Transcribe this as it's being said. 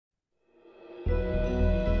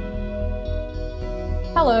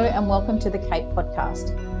Hello and welcome to the CAPE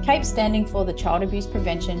podcast. CAPE standing for the Child Abuse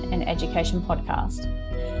Prevention and Education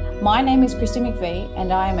Podcast. My name is Christy McVie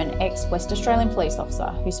and I am an ex-West Australian police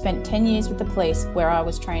officer who spent 10 years with the police where I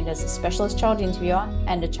was trained as a specialist child interviewer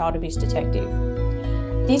and a child abuse detective.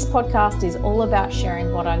 This podcast is all about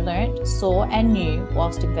sharing what I learnt, saw and knew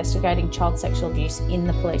whilst investigating child sexual abuse in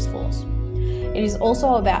the police force. It is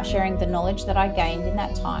also about sharing the knowledge that I gained in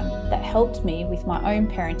that time that helped me with my own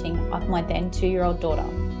parenting of my then 2-year-old daughter.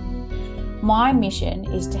 My mission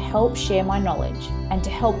is to help share my knowledge and to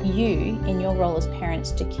help you in your role as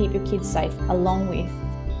parents to keep your kids safe, along with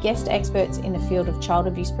guest experts in the field of child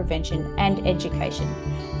abuse prevention and education,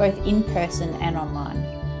 both in person and online.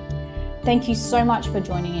 Thank you so much for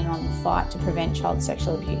joining in on the fight to prevent child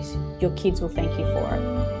sexual abuse. Your kids will thank you for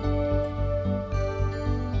it.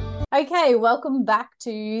 Okay, welcome back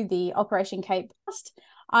to the Operation Cape Cast.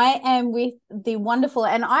 I am with the wonderful,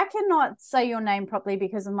 and I cannot say your name properly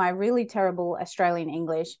because of my really terrible Australian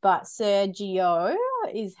English, but Sergio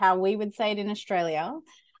is how we would say it in Australia.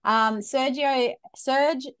 Serge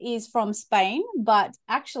is from Spain, but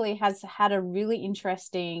actually has had a really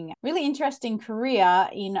interesting career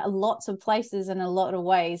in lots of places and a lot of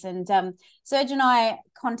ways. And Serge and I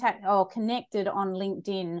connected on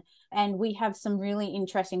LinkedIn, and we have some really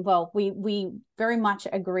interesting, we very much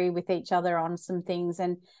agree with each other on some things.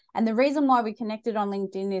 And the reason why we connected on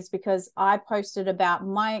LinkedIn is because I posted about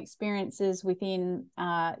my experiences within,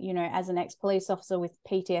 as an ex-police officer with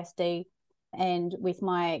PTSD, and with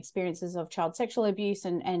my experiences of child sexual abuse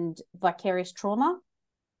and vicarious trauma.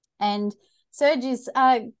 And Serge has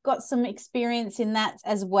got some experience in that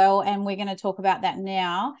as well, and we're going to talk about that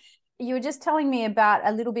now. You were just telling me about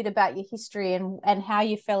a little bit about your history and how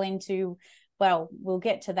you fell into, well, we'll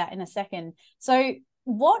get to that in a second. So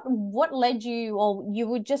what led you, or you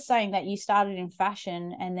were just saying that you started in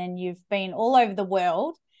fashion and then you've been all over the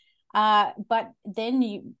world. But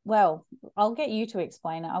then I'll get you to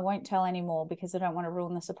explain it. I won't tell any more because I don't want to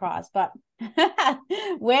ruin the surprise. But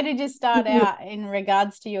where did you start out in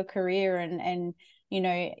regards to your career? And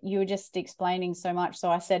you were just explaining so much. So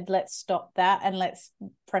I said, let's stop that and let's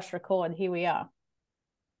press record. Here we are.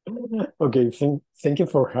 Okay, thank you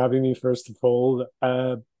for having me, first of all.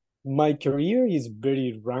 My career is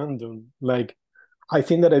very random. I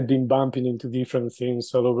think that I've been bumping into different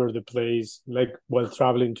things all over the place, while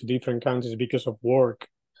traveling to different countries because of work.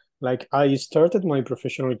 I started my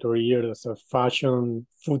professional career as a fashion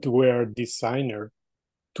footwear designer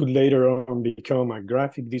to later on become a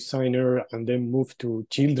graphic designer and then move to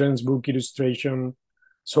children's book illustration.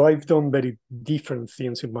 So I've done very different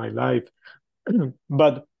things in my life.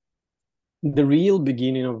 But the real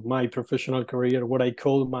beginning of my professional career, what I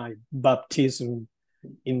call my baptism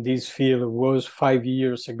in this field, was 5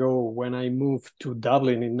 years ago when I moved to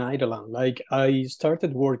Dublin in Ireland. I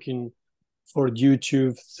started working for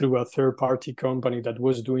YouTube through a third-party company that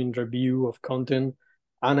was doing review of content,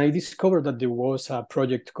 and I discovered that there was a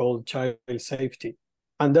project called Child Safety,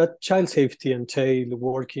 and that child safety entailed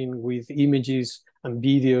working with images and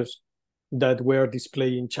videos that were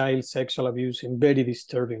displaying child sexual abuse in very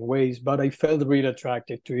disturbing ways. But I felt really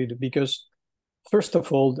attracted to it because, first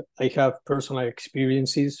of all, I have personal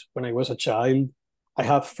experiences when I was a child. I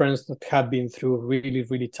have friends that have been through really,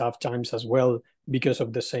 really tough times as well because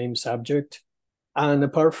of the same subject. And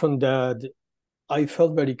apart from that, I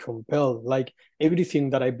felt very compelled. Everything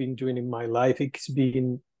that I've been doing in my life, it's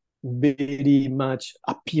been very much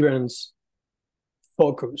appearance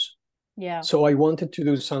focused. Yeah. So I wanted to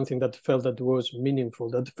do something that felt that was meaningful,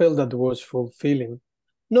 that felt that was fulfilling.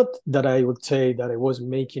 Not that I would say that I was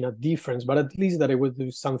making a difference, but at least that I would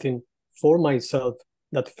do something for myself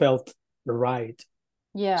that felt right.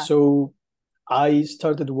 Yeah. So I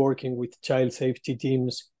started working with child safety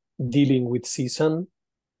teams dealing with CSAM.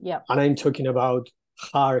 Yeah. And I'm talking about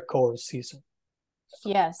hardcore CSAM.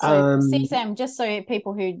 Yeah. So CSAM, just so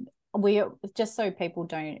people don't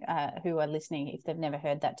who are listening, if they've never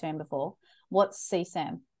heard that term before, what's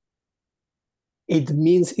CSAM? It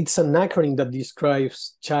means it's an acronym that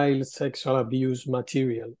describes child sexual abuse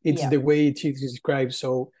material. It's the way it is described,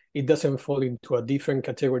 so it doesn't fall into a different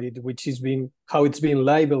category, which is how it's been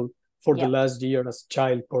labeled for the last year as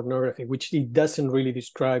child pornography, which it doesn't really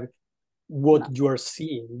describe what you are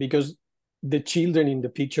seeing, because the children in the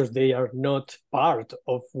pictures, they are not part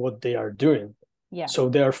of what they are doing. Yeah. So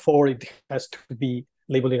therefore, it has to be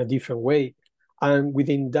labeled in a different way. And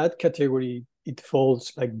within that category, it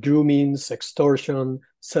falls like grooming, extortion,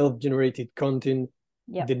 self-generated content,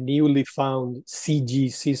 the newly found CG,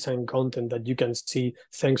 CSAM content that you can see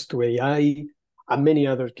thanks to AI, and many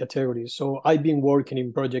other categories. So I've been working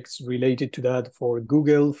in projects related to that for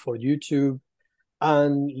Google, for YouTube,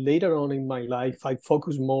 And later on in my life, I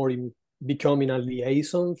focused more in becoming a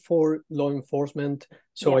liaison for law enforcement.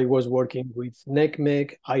 So Yeah. I was working with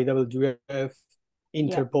NECMEC, IWF, Yeah.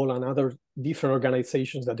 Interpol, and other different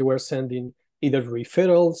organizations that were sending either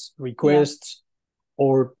referrals, Yeah. requests,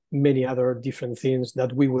 or many other different things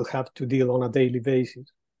that we will have to deal on a daily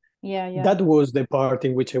basis. Yeah. Yeah. That was the part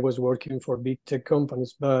in which I was working for big tech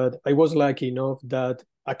companies, but I was lucky enough that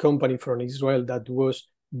a company from Israel that was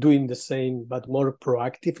doing the same but more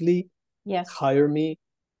proactively Yes. hired me.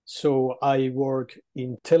 So I work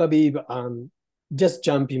in Tel Aviv and just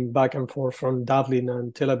jumping back and forth from Dublin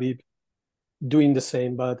and Tel Aviv, doing the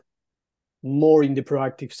same, but more in the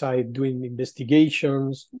proactive side, doing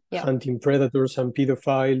investigations, Yeah. hunting predators and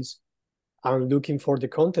pedophiles, and looking for the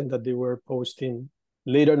content that they were posting.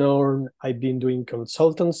 Later on, I've been doing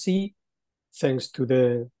consultancy thanks to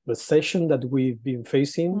the recession that we've been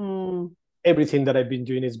facing. Mm. Everything that I've been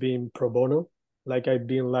doing is being pro bono. Like I've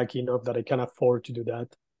been lucky enough that I can afford to do that.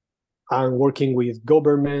 I'm working with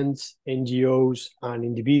governments, NGOs, and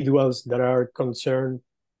individuals that are concerned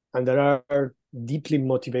and that are deeply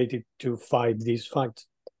motivated to fight these fights.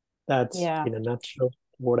 That's Yeah. in a nutshell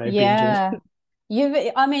what I've been doing.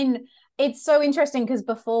 Yeah. I mean, it's so interesting because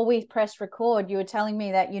before we pressed record, you were telling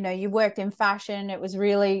me that, you worked in fashion. It was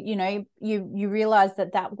really, you realized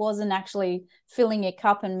that that wasn't actually filling your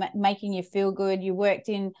cup and making you feel good. You worked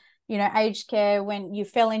in, aged care when you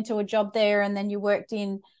fell into a job there, and then you worked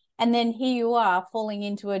in, and then here you are falling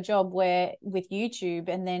into a job where with YouTube,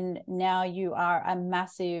 and then now you are a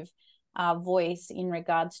massive voice in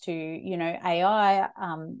regards to, AI,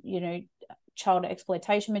 child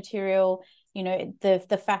exploitation material,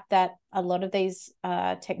 the fact that a lot of these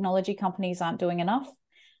technology companies aren't doing enough,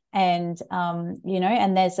 and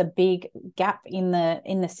and there's a big gap in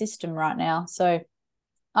the system right now. So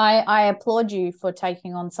I applaud you for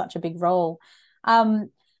taking on such a big role.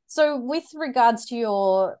 So with regards to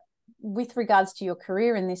your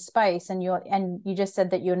career in this space, and you just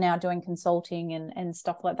said that you're now doing consulting and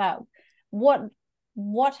stuff like that,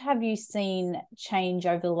 what have you seen change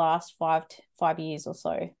over the last 5 years or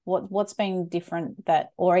so? What's been different,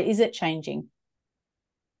 or is it changing?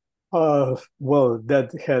 Well,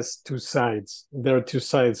 that has two sides. There are two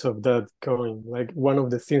sides of that coin. Like one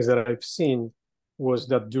of the things that I've seen was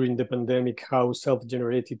that during the pandemic, how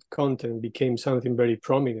self-generated content became something very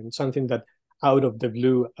prominent, something that out of the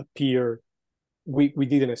blue appeared. We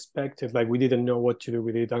didn't expect it, like we didn't know what to do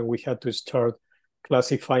with it, and we had to start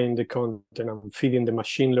classifying the content and feeding the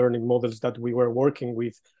machine learning models that we were working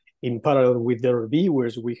with in parallel with the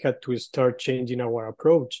reviewers. We had to start changing our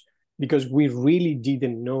approach because we really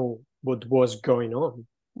didn't know what was going on.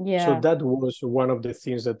 So Yeah. that was one of the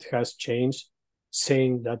things that has changed,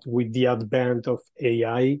 saying that with the advent of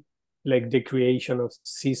AI, like the creation of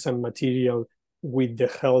season material with the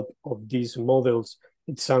help of these models,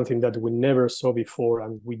 it's something that we never saw before,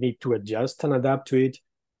 and we need to adjust and adapt to it.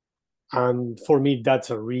 And for me, that's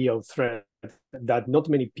a real threat that not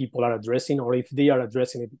many people are addressing, or if they are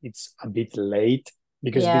addressing it, it's a bit late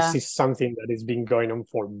because this Yeah. is something that has been going on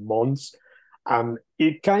for months.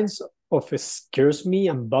 It kind of scares me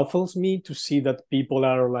and baffles me to see that people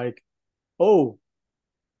are like, oh,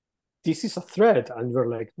 this is a threat. And you're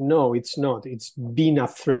like, no, it's not. It's been a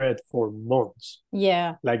threat for months.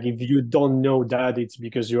 Yeah. Like if you don't know that, it's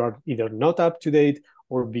because you are either not up to date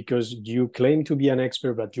or because you claim to be an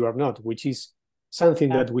expert, but you are not, which is something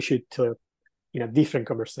Yeah. that we should talk in a different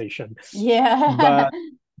conversation. Yeah.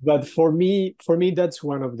 But for me, that's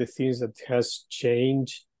one of the things that has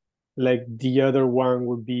changed. Like the other one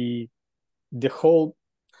would be the whole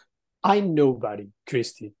I'm nobody,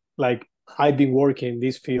 Christy. Like I've been working in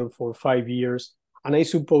this field for 5 years, and I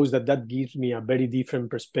suppose that that gives me a very different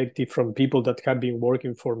perspective from people that have been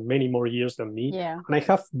working for many more years than me. Yeah. And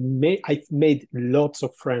I've made lots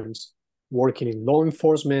of friends working in law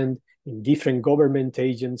enforcement, in different government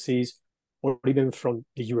agencies, or even from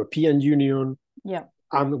the European Union. Yeah.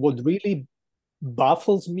 And what really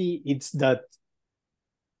baffles me is that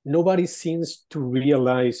nobody seems to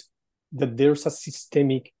realize that there's a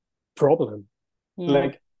systemic problem. Yeah.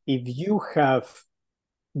 Like if you have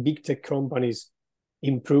big tech companies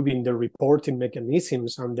improving their reporting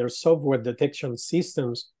mechanisms and their software detection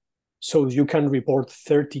systems, so you can report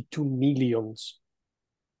 32 millions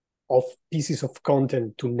of pieces of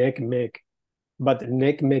content to NECMEC, but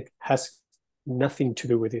NECMEC has nothing to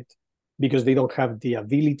do with it because they don't have the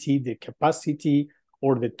ability, the capacity,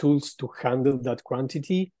 or the tools to handle that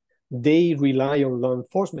quantity. They rely on law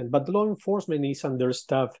enforcement, but law enforcement is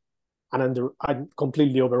understaffed and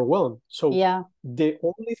completely overwhelmed. So Yeah. the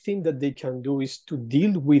only thing that they can do is to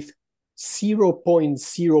deal with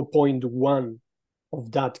 0.0.1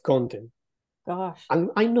 of that content. Gosh. And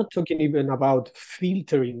I'm not talking even about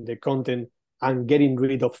filtering the content and getting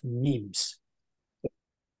rid of memes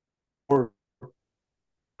or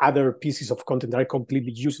other pieces of content that are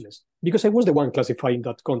completely useless, because I was the one classifying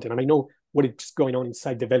that content and I know what is going on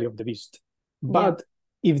inside the belly of the beast. Yeah. But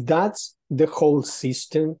if that's the whole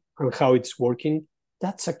system and how it's working,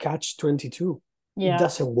 that's a catch-22. It Yeah.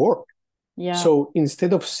 doesn't work. Yeah. So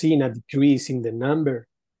instead of seeing a decrease in the number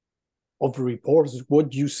of reports,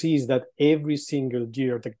 what you see is that every single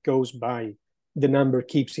year that goes by, the number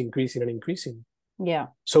keeps increasing and increasing. Yeah.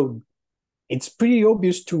 So it's pretty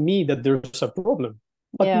obvious to me that there's a problem,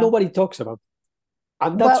 but Yeah. nobody talks about it.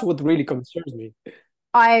 And that's Well, what really concerns me.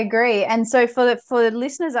 I agree. And so for the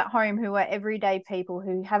listeners at home who are everyday people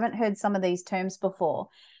who haven't heard some of these terms before,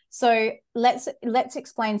 so let's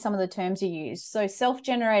explain some of the terms you use. So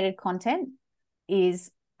self-generated content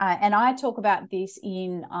is, and I talk about this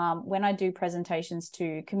in when I do presentations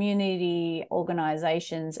to community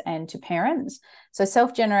organizations and to parents. So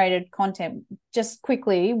self-generated content, just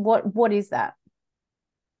quickly, what is that?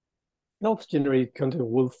 Self-generated content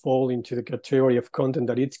will fall into the category of content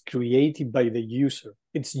that it's created by the user.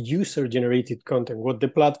 It's user-generated content, what the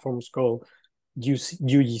platforms call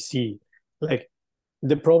UGC. Like,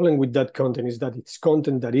 the problem with that content is that it's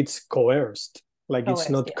content that it's coerced. Like, it's OS,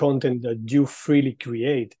 not yeah. content that you freely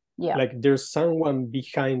create. Yeah. Like, there's someone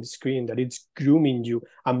behind the screen that it's grooming you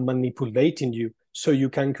and manipulating you so you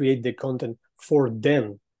can create the content for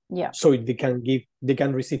them. Yeah. So they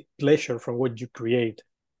can receive pleasure from what you create.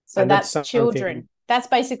 So And that's that's something. children. That's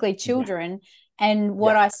basically Yeah. children. And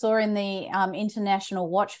what Yeah. I saw in the International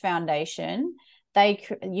Watch Foundation, they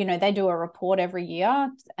do a report every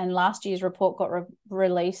year, and last year's report got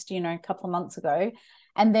released, a couple of months ago.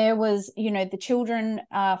 And there was, the children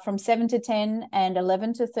from 7 to 10 and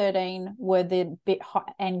 11 to 13 were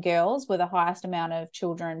and girls were the highest amount of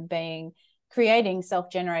children creating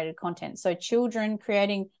self-generated content. So children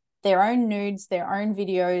creating their own nudes, their own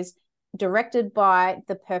videos, directed by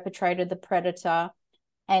the perpetrator, the predator,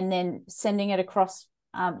 and then sending it across,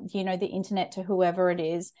 the internet to whoever it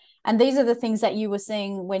is. And these are the things that you were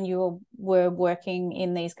seeing when you were working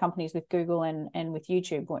in these companies with Google and with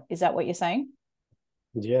YouTube. Is that what you're saying?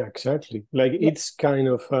 Yeah, exactly. Like, Yeah. it's kind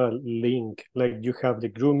of a link. Like, you have the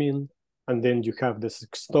grooming, and then you have this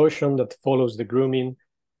extortion that follows the grooming,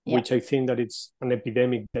 Yeah. which I think that it's an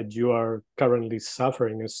epidemic that you are currently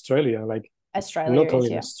suffering in Australia. Like, Australia not is, only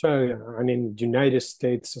in yeah. Australia, and in the United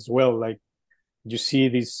States as well. Like, you see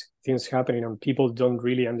these things happening and people don't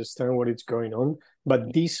really understand what is going on.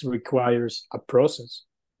 But this requires a process.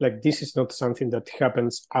 Like, this is not something that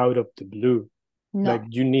happens out of the blue. Like, No.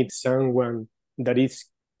 you need someone that is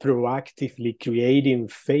proactively creating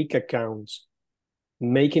fake accounts,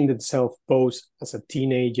 making themselves pose as a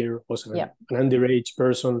teenager or as Yeah. an underage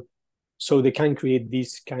person, so they can create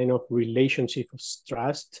this kind of relationship of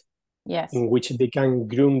trust Yes. in which they can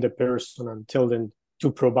groom the person and tell them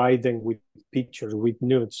to provide them with pictures, with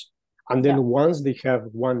nudes. And Yeah. then once they have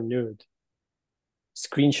one nude,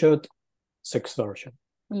 screenshot, sextortion.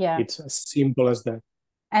 Yeah. It's as simple as that.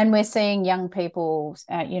 And we're seeing young people,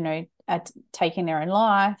 taking their own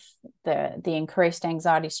life, the increased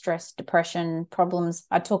anxiety, stress, depression problems.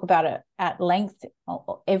 I talk about it at length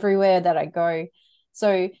everywhere that I go.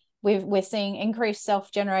 So we're seeing increased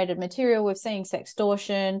self-generated material. We're seeing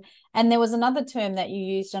sextortion, and there was another term that you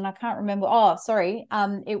used, and I can't remember. Oh, sorry.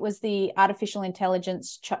 It was the artificial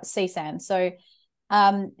intelligence CSAM. So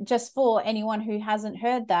just for anyone who hasn't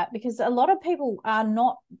heard that, because a lot of people are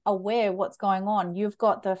not aware what's going on. You're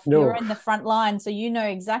No, in the front line, so you know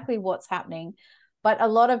exactly what's happening. But a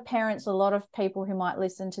lot of parents, a lot of people who might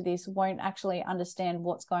listen to this won't actually understand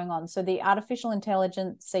what's going on. So the artificial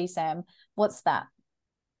intelligence CSAM, what's that?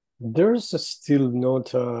 there's still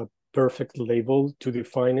not a perfect label to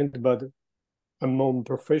define it, but among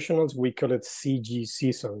professionals, we call it CG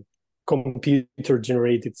season, computer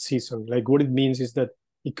generated season. Like, what it means is that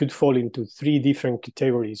it could fall into three different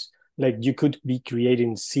categories. Like, you could be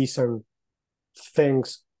creating season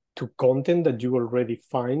thanks to content that you already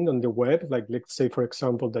find on the web. Like, let's say, for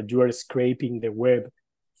example, that you are scraping the web,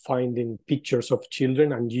 finding pictures of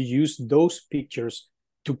children, and you use those pictures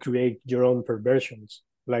to create your own perversions.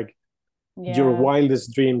 Like, your Yeah.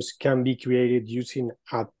 wildest dreams can be created using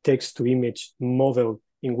a text to image model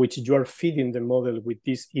in which you are feeding the model with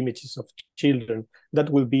these images of children. That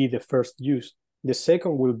will be the first use. The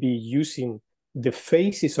second will be using the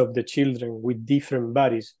faces of the children with different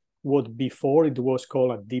bodies, what before it was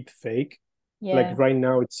called a deep fake. Yeah. Like, right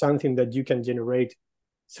now, it's something that you can generate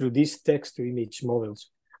through these text to image models.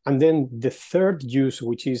 And then the third use,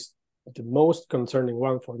 which is the most concerning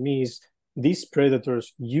one for me, is these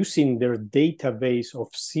predators using their database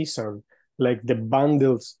of CSAM, like the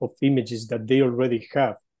bundles of images that they already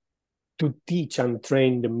have, to teach and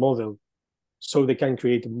train the model so they can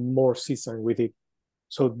create more CSAM with it.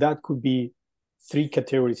 So that could be three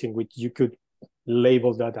categories in which you could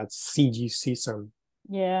label that as CG CSAM.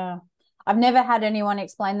 Yeah. I've never had anyone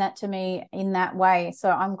explain that to me in that way.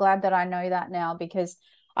 So I'm glad that I know that now, because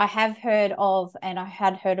I have heard of, and I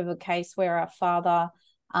had heard of a case where a father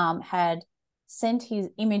had sent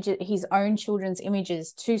his own children's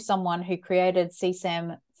images to someone who created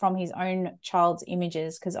CSAM from his own child's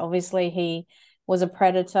images, because obviously he was a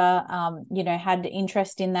predator, had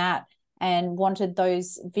interest in that and wanted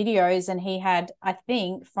those videos. And he had, I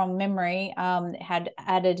think from memory, had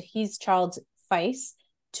added his child's face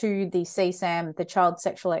to the CSAM, the child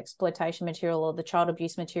sexual exploitation material or the child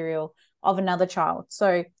abuse material of another child.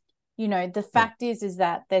 So, the fact is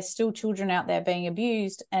that there's still children out there being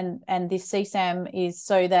abused, and this CSAM is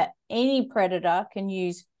so that any predator can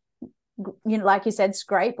use, like you said,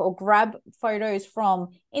 scrape or grab photos from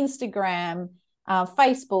Instagram,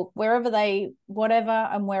 Facebook,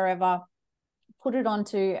 wherever, put it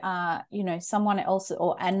onto someone else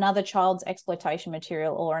or another child's exploitation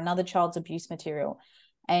material or another child's abuse material,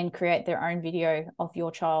 and create their own video of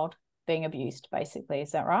your child being abused, basically.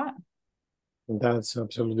 Is that right? That's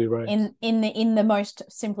absolutely right. In the most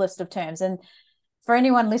simplest of terms. And for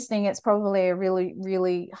anyone listening, it's probably a really,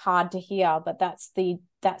 really hard to hear, but that's the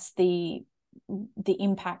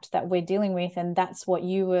impact that we're dealing with, and that's what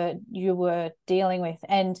you were dealing with.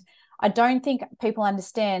 And I don't think people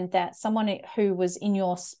understand that someone who was in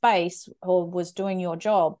your space or was doing your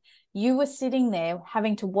job, you were sitting there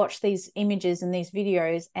having to watch these images and these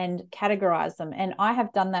videos and categorize them. And I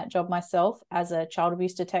have done that job myself as a child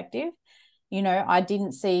abuse detective. I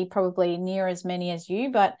didn't see probably near as many as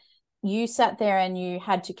you, but you sat there and you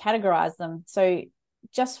had to categorize them. So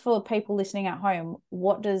just for people listening at home,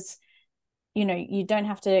 what does, you don't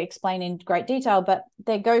have to explain in great detail, but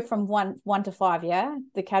they go from one to five, yeah,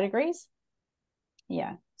 the categories?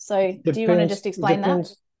 Yeah. So do you want to just explain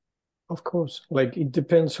that? Of course, like it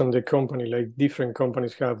depends on the company. Like different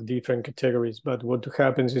companies have different categories, but what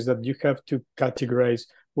happens is that you have to categorize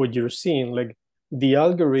what you're seeing. Like the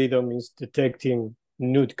algorithm is detecting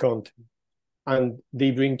nude content, and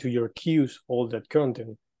they bring to your queues all that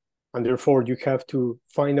content. And therefore you have to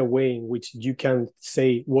find a way in which you can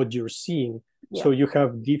say what you're seeing. Yeah. So you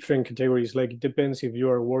have different categories. Like it depends if you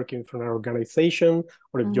are working for an organization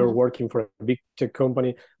or if you're working for a big tech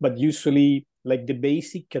company, but usually like the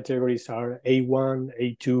basic categories are A1,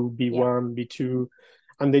 A2, B1, B2,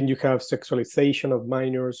 and then you have sexualization of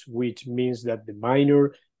minors, which means that the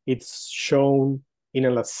minor, it's shown in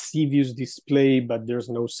a lascivious display, but there's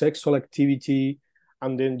no sexual activity.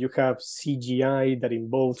 And then you have CGI that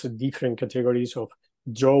involves different categories of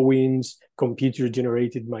drawings,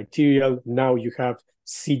 computer-generated material. Now you have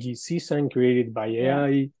CG CSAM created by AI.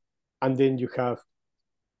 Yeah. And then you have,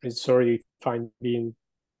 sorry if I'm being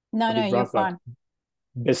you're fine.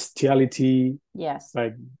 Bestiality. Yes.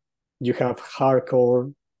 Like you have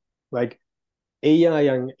hardcore, like AI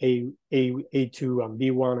and A2 and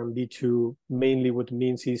B1 and B2, mainly what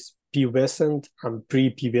means is pubescent and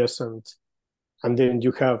pre-pubescent. And then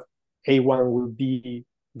you have A1 will be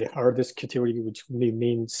the hardest category, which may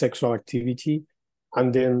mean sexual activity.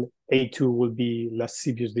 And then A2 will be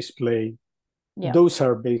lascivious display. Yeah. Those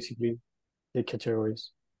are basically the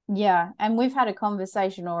categories. Yeah. And we've had a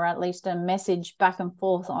conversation, or at least a message back and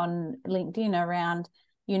forth on LinkedIn around,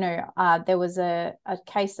 there was a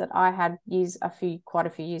case that I had quite a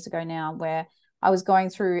few years ago now, where I was going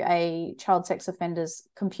through a child sex offender's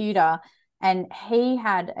computer, and he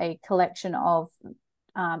had a collection of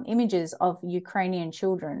images of Ukrainian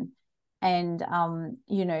children. And,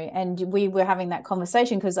 and we were having that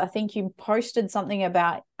conversation because I think you posted something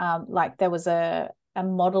about like there was a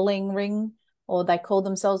modeling ring, or they called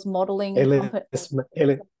themselves modeling.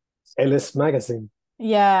 LS Magazine.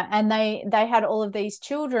 Yeah, and they had all of these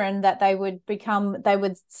children that they would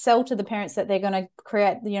sell to the parents that they're going to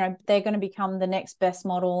create, they're going to become the next best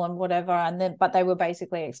model and whatever, but they were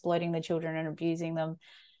basically exploiting the children and abusing them.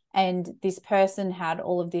 And this person had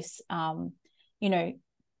all of this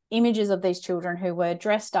images of these children who were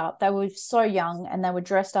dressed up. They were so young, and they were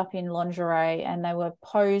dressed up in lingerie, and they were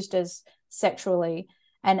posed as sexually,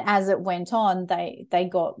 and as it went on, they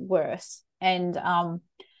got worse. And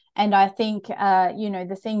I think,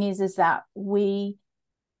 the thing is that we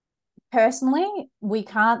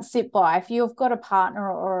can't sit by. If you've got a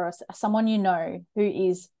partner or someone who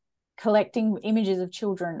is collecting images of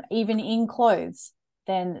children, even in clothes,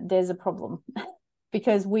 then there's a problem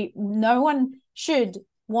because no one should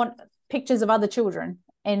want pictures of other children,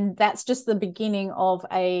 and that's just the beginning of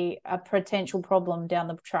a potential problem down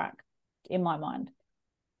the track, in my mind.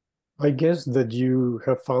 I guess that you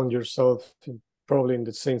have found yourself probably in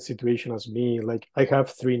the same situation as me. Like, I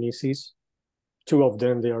have three nieces. Two of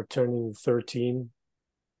them, they are turning 13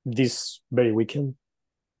 this very weekend.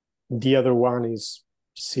 The other one is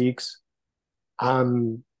 6.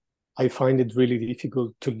 And I find it really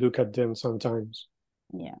difficult to look at them sometimes.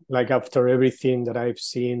 Yeah. Like, after everything that I've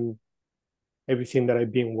seen, everything that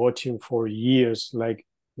I've been watching for years, like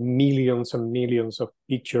millions and millions of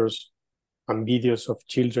pictures and videos of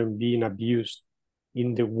children being abused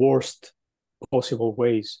in the worst possible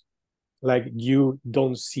ways. Like, you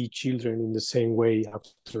don't see children in the same way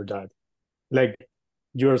after that. Like,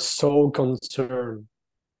 you're so concerned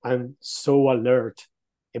and so alert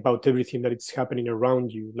about everything that is happening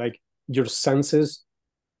around you. Like, your senses,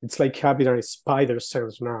 it's like having a spider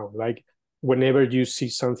sense now. Like, whenever you see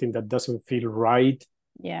something that doesn't feel right,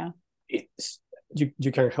 yeah, it's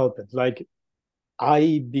you can't help it. Like,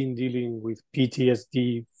 I've been dealing with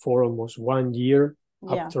PTSD for almost 1 year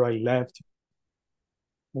yeah, after I left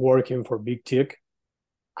working for big tech,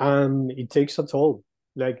 and it takes a toll.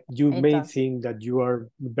 Like, you it may does. think that you are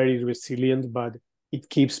very resilient, but it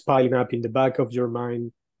keeps piling up in the back of your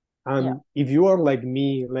mind. Yeah, And if you are like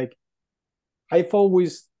me, like, I've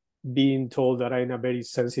always been told that I'm a very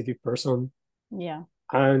sensitive person yeah,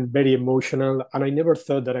 and very emotional, and I never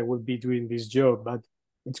thought that I would be doing this job, but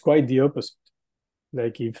it's quite the opposite.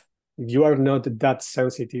 Like, if you are not that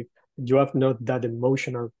sensitive, you are not that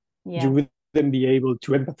emotional, you yeah, wouldn't be able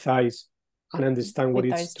to empathize and understand what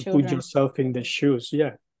with it's those to put children. yourself in the shoes.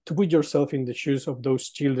 Yeah, to put yourself in the shoes of those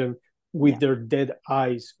children with Yeah, their dead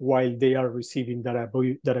eyes while they are receiving that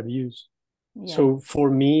abuse. yeah, So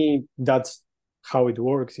for me, that's how it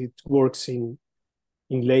works. It works in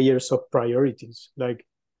layers of priorities. Like,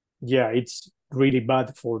 yeah, it's really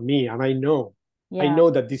bad for me, and I yeah, know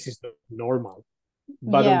that this is not normal.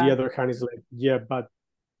 But on the yeah, other hand, it's like, yeah, but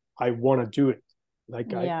I want to do it.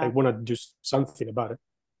 Like, I yeah. want to do something about it.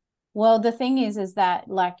 Well, the thing is that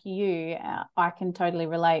like you, I can totally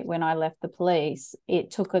relate. When I left the police,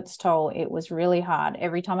 it took its toll. It was really hard.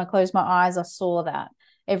 Every time I closed my eyes, I saw that.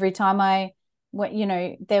 Every time I went,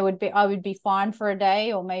 I would be fine for a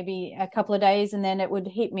day or maybe a couple of days, and then it would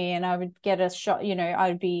hit me and I would get a shot. I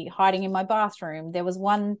would be hiding in my bathroom. There was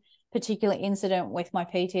one particular incident with my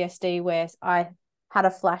PTSD where I had a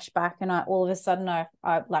flashback, and all of a sudden, I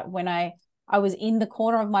like when I was in the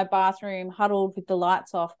corner of my bathroom, huddled with the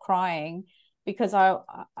lights off, crying because I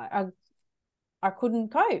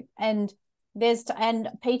couldn't cope. And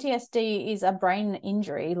PTSD is a brain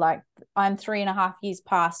injury. Like, I'm 3.5 years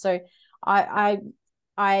past, so I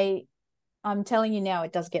I I'm telling you now,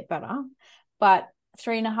 it does get better. But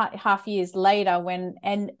 3.5 years later, when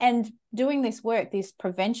and doing this work, this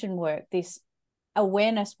prevention work, this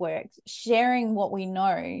awareness work, sharing what we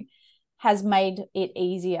know has made it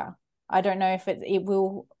easier. I don't know if it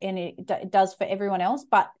will, and it does for everyone else,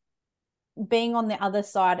 but being on the other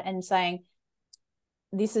side and saying,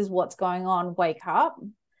 this is what's going on, wake up,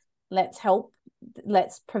 let's help,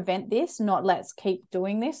 let's prevent this, not let's keep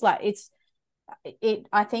doing this. Like,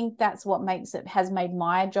 I think that's what has made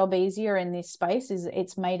my job easier in this space. Is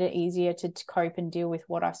it's made it easier to cope and deal with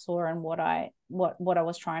what I saw and what I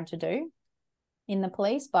was trying to do in the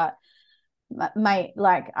police. But mate,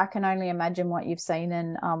 like, I can only imagine what you've seen,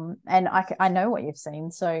 and I know what you've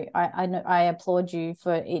seen, so I know, I applaud you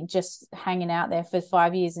for it, just hanging out there for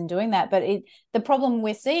 5 years and doing that. But the problem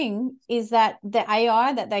we're seeing is that the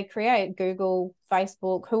AI that they create, Google,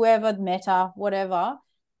 Facebook, whoever, Meta, whatever,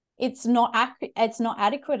 it's not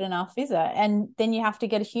adequate enough, is it? And then you have to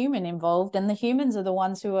get a human involved, and the humans are the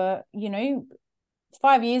ones who are,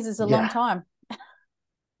 5 years is a long Yeah, time.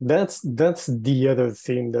 that's the other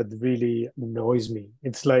thing that really annoys me.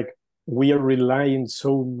 It's like, we are relying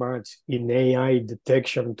so much in AI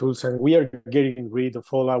detection tools, and we are getting rid of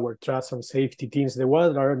all our trust and safety teams, the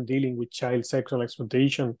ones that aren't dealing with child sexual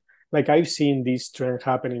exploitation. Like, I've seen this trend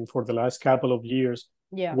happening for the last couple of years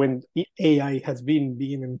Yeah. when AI has been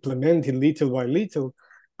being implemented little by little.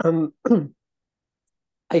 Um,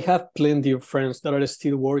 I have plenty of friends that are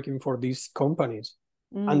still working for these companies,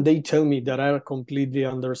 and Mm. they tell me that are completely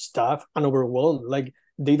understaffed and overwhelmed. Like,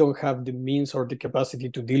 they don't have the means or the capacity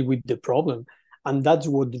to deal with the problem. And that's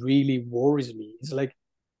what really worries me. It's like,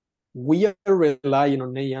 we are relying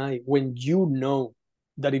on AI when you know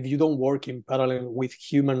that if you don't work in parallel with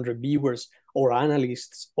human reviewers or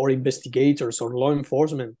analysts or investigators or law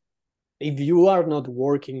enforcement, if you are not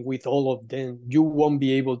working with all of them, you won't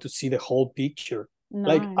be able to see the whole picture.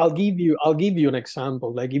 Like, No. I'll give you an example.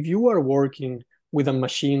 Like, if you are working with a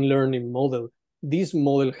machine learning model, this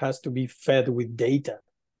model has to be fed with data,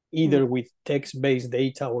 either with text-based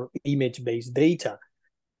data or image-based data.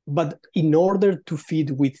 But in order to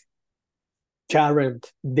feed with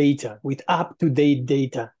current data, with up-to-date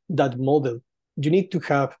data, that model, you need to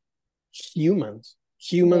have humans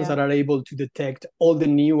that are able to detect all the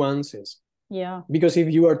nuances. Yeah. Because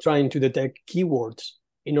if you are trying to detect keywords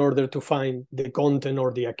in order to find the content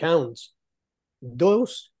or the accounts,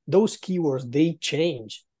 those keywords, they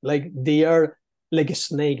change. Like they are like a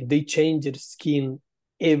snake, they change their skin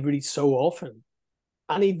every so often.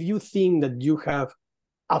 And if you think that you have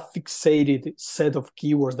a fixated set of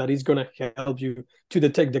keywords that is going to help you to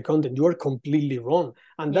detect the content, you are completely wrong.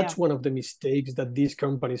 And that's one of the mistakes that these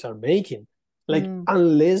companies are making. Like,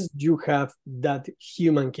 unless you have that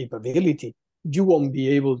human capability, you won't be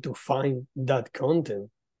able to find that content.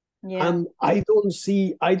 And I don't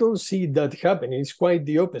see that happening. It's quite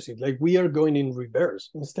the opposite. Like, we are going in reverse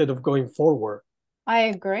instead of going forward. I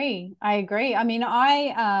agree. I mean,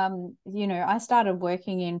 I started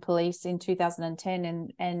working in police in 2010,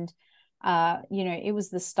 and it was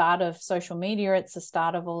the start of social media. It's the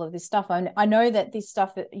start of all of this stuff. I know that this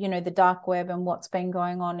stuff, the dark web and what's been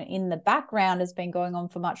going on in the background has been going on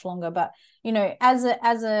for much longer. But, as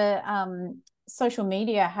a social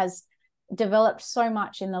media has developed so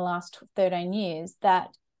much in the last 13 years that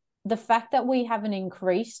the fact that we haven't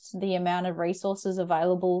increased the amount of resources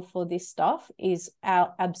available for this stuff is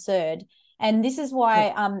absurd. And this is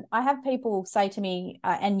why I have people say to me,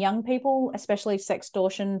 and young people, especially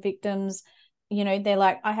sextortion victims, they're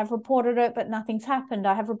like, I have reported it, but nothing's happened.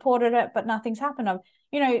 I have reported it, but nothing's happened.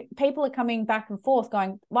 People are coming back and forth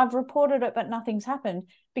going, well, I've reported it, but nothing's happened.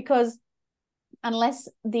 Because unless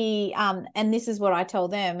and this is what I tell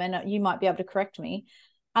them, and you might be able to correct me,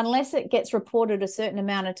 unless it gets reported a certain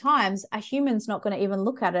amount of times, a human's not going to even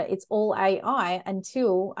look at it. It's all AI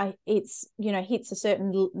until it's, hits a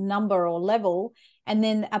certain number or level. And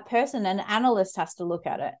then an analyst has to look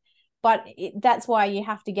at it. But that's why you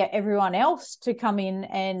have to get everyone else to come in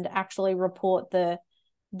and actually report the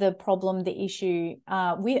problem, the issue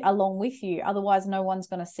along with you. Otherwise, no one's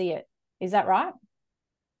going to see it. Is that right?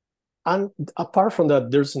 And apart from that,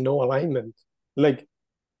 there's no alignment. Like,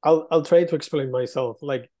 I'll try to explain myself.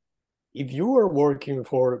 Like, if you are working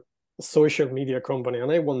for a social media company,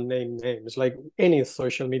 and I won't name names, like any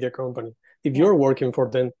social media company, if you're working for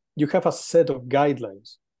them, you have a set of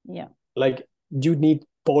guidelines. Yeah. Like, you need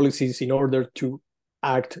policies in order to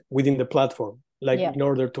act within the platform, like in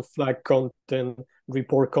order to flag content,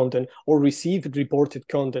 report content, or receive reported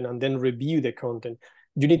content and then review the content.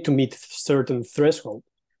 You need to meet certain threshold.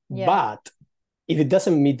 But if it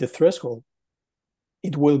doesn't meet the threshold,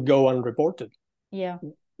 it will go unreported.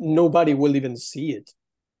 Nobody will even see it.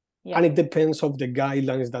 And it depends on the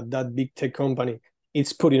guidelines that big tech company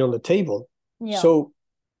is putting on the table. So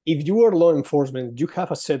if you are law enforcement, you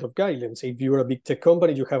have a set of guidelines. If you're a big tech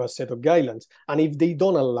company, you have a set of guidelines. And if they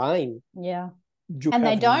don't align, you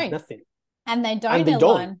have nothing. And they don't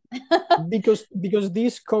align. because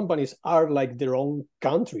these companies are like their own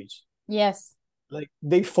countries. Yes. Like,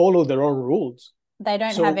 they follow their own rules. They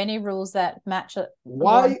don't have any rules that match it.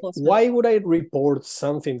 Why would I report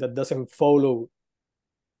something that doesn't follow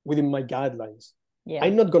within my guidelines?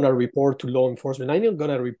 I'm not going to report to law enforcement. I'm not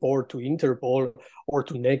going to report to Interpol or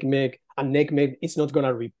to NECMEC. And NECMEC is not going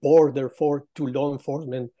to report, therefore, to law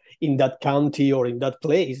enforcement in that county or in that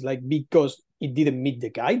place, like, because it didn't meet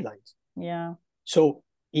the guidelines. So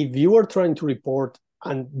if you are trying to report,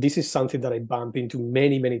 and this is something that I bump into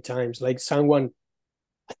many, many times, like a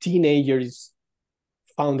teenager is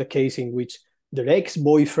found a case in which their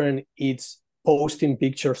ex-boyfriend is posting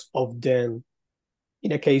pictures of them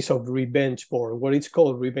in a case of revenge porn, what it's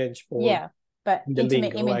called revenge porn. But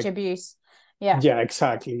intimate image abuse. Yeah,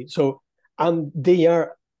 exactly. So, and they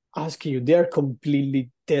are asking you, they are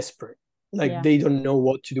completely desperate. Like, they don't know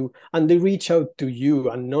what to do. And they reach out to you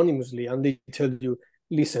anonymously and they tell you,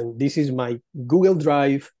 listen, this is my Google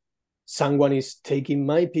Drive. Someone is taking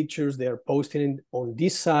my pictures. They are posting it on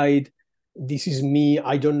this side. This is me.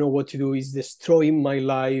 I don't know what to do. It's destroying my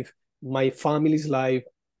life, my family's life.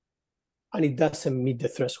 And it doesn't meet the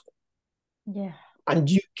threshold. And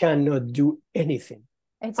you cannot do anything.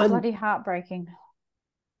 It's bloody heartbreaking.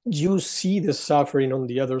 You see the suffering on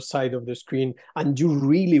the other side of the screen and you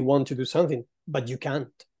really want to do something, but you can't.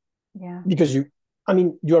 Because you are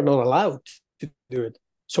not allowed to do it.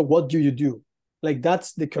 So what do you do? Like,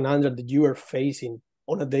 that's the conundrum that you are facing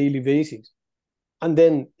on a daily basis. And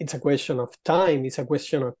then it's a question of time. It's a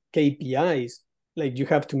question of KPIs. Like, you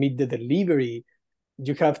have to meet the delivery.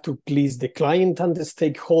 You have to please the client and the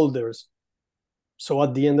stakeholders. So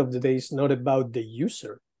at the end of the day, it's not about the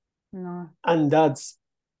user. No. And that's,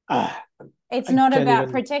 It's I not can't about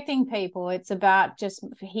even. protecting people. It's about just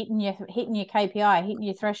hitting your KPI, hitting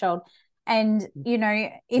your threshold. And, you know,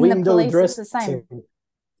 in the Window police, it's the same. dressing,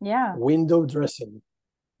 Yeah. window dressing.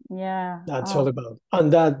 Yeah. That's all Oh, about.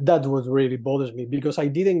 And that what really bothers me, because I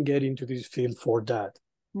didn't get into this field for that.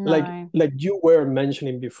 no. Like you were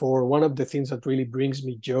mentioning before, one of the things that really brings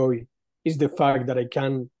me joy is the fact that I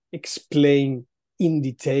can explain in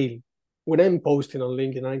detail when I'm posting on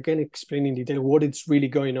LinkedIn. I can explain in detail what it's really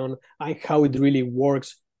going on and how it really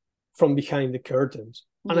works from behind the curtains.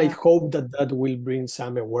 And I Yeah. hope that that will bring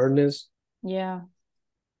some awareness. Yeah.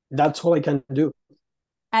 That's all I can do.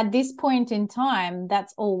 At this point in time,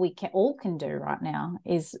 that's all we can do right now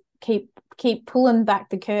is keep pulling back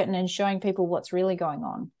the curtain and showing people what's really going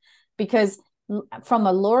on. Because from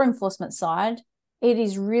a law enforcement side, it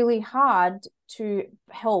is really hard to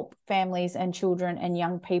help families and children and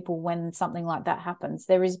young people when something like that happens.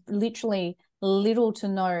 There is literally little to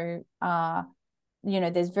no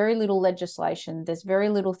there's very little legislation, there's very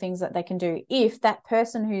little things that they can do if that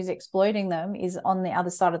person who's exploiting them is on the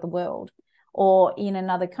other side of the world or in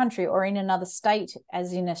another country or in another state,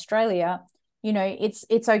 as in Australia.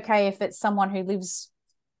 It's okay if it's someone who lives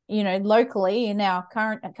locally in our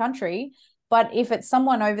current country, but if it's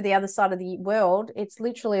someone over the other side of the world, it's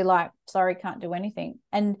literally like, sorry, can't do anything.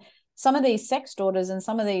 And some of these sex daughters and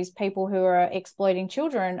some of these people who are exploiting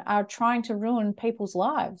children are trying to ruin people's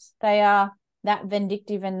lives. They are that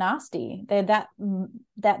vindictive and nasty. They're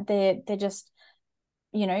they're just,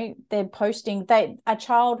 they're posting a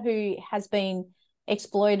child who has been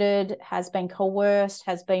exploited, has been coerced,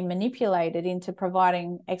 has been manipulated into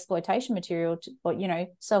providing exploitation material or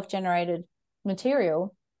self-generated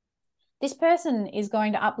material. This person is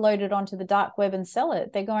going to upload it onto the dark web and sell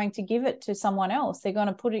it. They're going to give it to someone else. They're going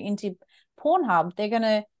to put it into Pornhub. They're going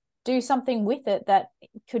to do something with it that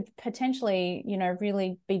could potentially,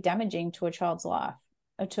 really be damaging to a child's life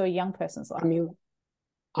or to a young person's life. I mean,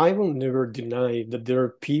 I will never deny that there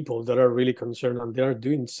are people that are really concerned and they are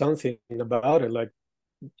doing something about it. Like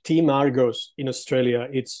Team Argos in Australia,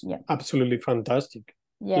 it's absolutely fantastic.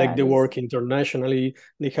 Yeah, Like it they is. work internationally,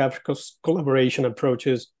 they have collaboration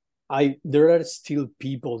approaches. There are still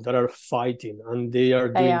people that are fighting and they are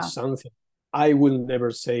They doing are. something. I will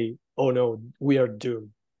never say, "Oh no, we are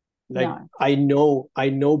doomed." Like No. I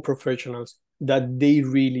know professionals that they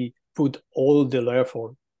really put all their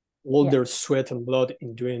effort, all Yeah. their sweat and blood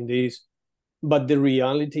in doing this. But the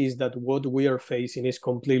reality is that what we are facing is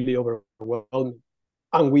completely overwhelming,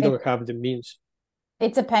 and we It, don't have the means.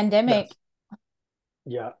 it's a pandemic. That's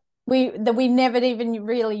yeah. We never even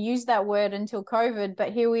really used that word until COVID,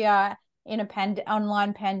 but here we are in a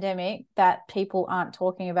online pandemic that people aren't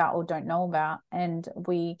talking about or don't know about.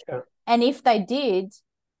 Yeah. And if they did,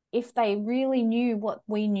 if they really knew what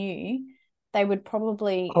we knew, they would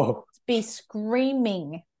probably Oh, be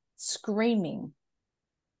screaming.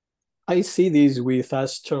 I see this with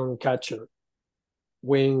Ashton Catcher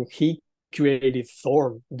when he created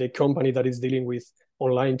Thorn, the company that is dealing with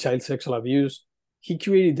online child sexual abuse. He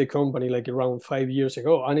created the company like around 5 years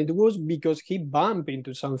ago, and it was because he bumped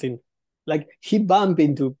into something, like he bumped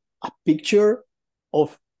into a picture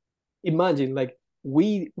of, imagine, like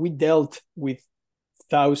we dealt with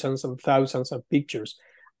thousands and thousands of pictures,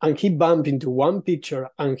 and he bumped into one picture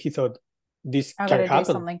and he thought, this I can gotta do happen.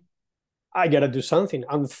 something. I gotta do something.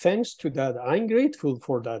 And thanks to that, I'm grateful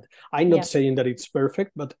for that. I'm not Yeah. saying that it's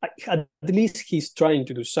perfect, but at least he's trying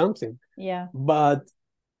to do something. Yeah. But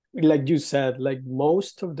like you said, like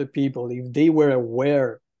most of the people, if they were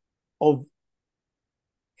aware of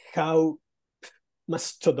how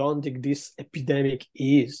mastodontic this epidemic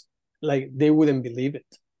is, like they wouldn't believe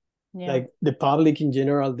it. Yeah. Like the public in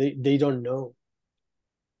general, they don't know.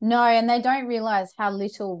 No, and they don't realize how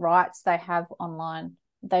little rights they have online.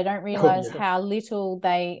 They don't Oh realize yeah. how little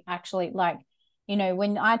they actually like.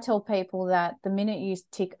 When I tell people that the minute you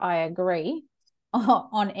tick I agree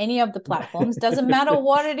on any of the platforms, doesn't matter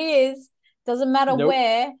what it is, doesn't matter Nope.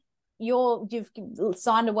 where, you've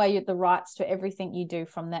signed away the rights to everything you do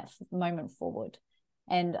from that moment forward.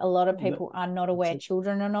 And a lot of people are not aware. It.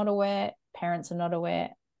 Children are not aware. Parents are not aware.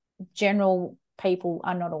 General people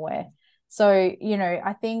are not aware. So,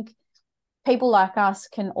 I think people like us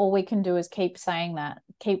all we can do is keep saying that,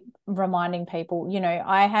 keep reminding people.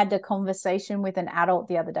 I had a conversation with an adult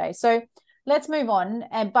the other day. So let's move on,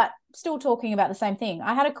 but still talking about the same thing.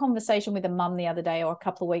 I had a conversation with a mum the other day or a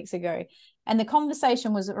couple of weeks ago, and the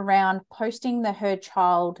conversation was around posting her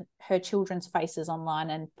children's faces online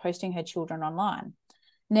and posting her children online.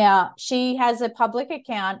 Now she has a public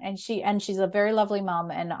account, and she's a very lovely mum,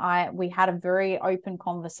 and we had a very open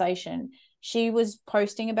conversation. She was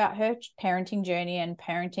posting about her parenting journey and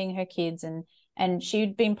parenting her kids, and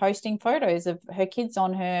she'd been posting photos of her kids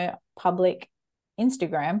on her public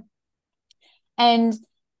Instagram. And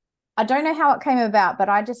I don't know how it came about, but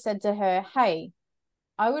I just said to her, hey,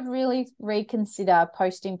 I would really reconsider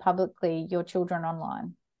posting publicly your children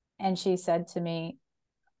online. And she said to me,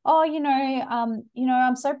 oh,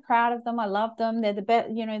 I'm so proud of them. I love them. They're the best,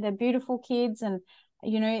 they're beautiful kids. And,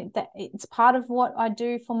 that it's part of what I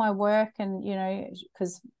do for my work. And,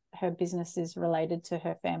 because her business is related to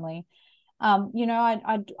her family.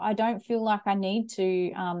 I don't feel like I need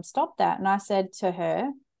to stop that. And I said to her,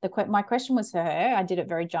 my question was to her, I did it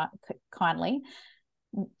very kindly.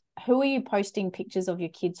 Who are you posting pictures of your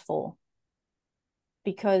kids for?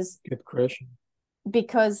 Because good question.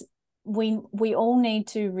 Because we all need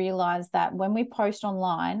to realize that when we post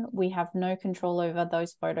online, we have no control over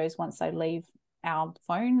those photos once they leave our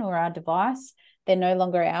phone or our device. They're no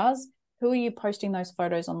longer ours. Who are you posting those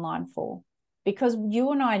photos online for? Because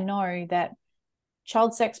you and I know that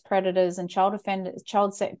child sex predators and child offenders,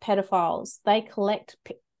 child sex pedophiles, they collect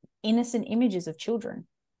innocent images of children.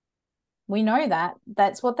 We know that.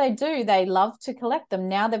 That's what they do. They love to collect them.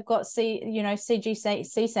 Now they've got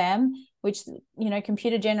CGCSAM, which,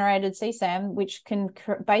 computer generated CSAM, which can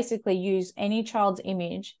basically use any child's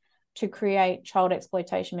image to create child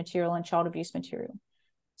exploitation material and child abuse material.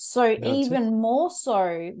 So even more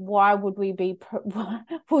so, why would we be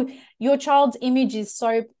your child's image is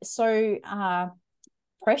so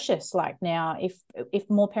precious. Like, now, if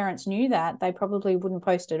more parents knew that, they probably wouldn't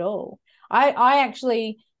post at all. I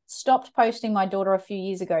actually stopped posting my daughter a few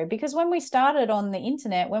years ago, because when we started on the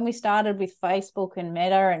internet, when we started with Facebook and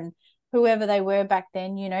Meta and whoever they were back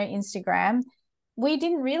then, Instagram, we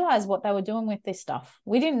didn't realize what they were doing with this stuff.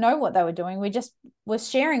 We didn't know what they were doing. We just were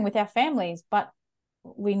sharing with our families, but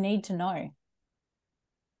we need to know.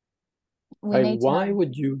 Why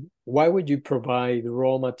would you provide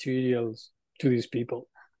raw materials to these people?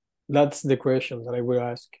 That's the question that I would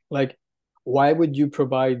ask. Like, why would you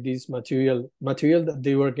provide this material that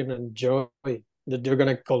they were going to enjoy, that they're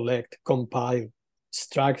going to collect, compile,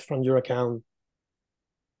 extract from your account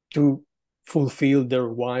to fulfill their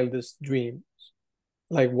wildest dreams?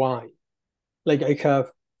 Like, why? Like, I have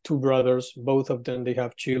two brothers, both of them, they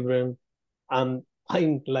have children, and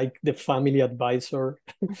I'm like the family advisor.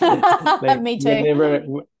 Like, me too.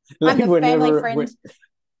 I'm the family friend.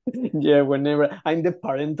 Yeah, whenever I'm the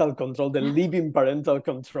parental control, the living parental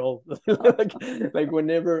control. like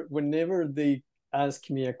whenever they ask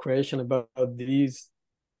me a question about this,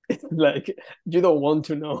 like, you don't want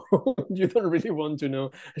to know. You don't really want to know.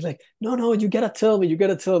 It's like, no, you gotta tell me.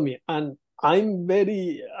 And I'm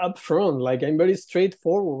very upfront, like I'm very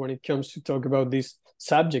straightforward when it comes to talk about this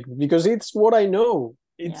subject, because it's what I know.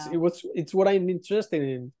 It's what I'm interested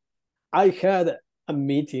in. I had a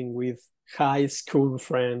meeting with high school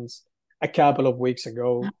friends a couple of weeks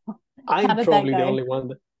ago. I'm probably the only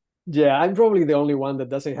one I'm probably the only one that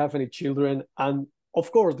doesn't have any children. And of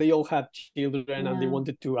course, they all have children, and they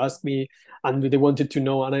wanted to ask me, and they wanted to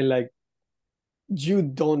know. And I'm like, you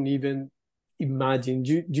don't even imagine,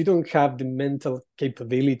 you don't have the mental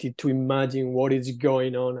capability to imagine what is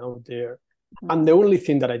going on out there. And the only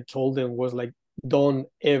thing that I told them was like, don't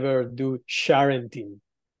ever do sharenting.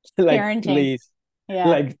 Like, parenting. Please. Yeah.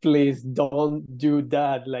 Like, please don't do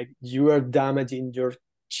that. Like, you are damaging your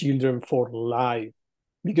children for life,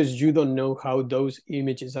 because you don't know how those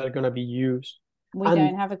images are going to be used. We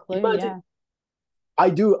don't have a clue. I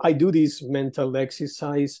do this mental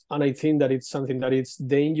exercise, and I think that it's something that it's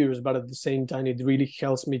dangerous, but at the same time, it really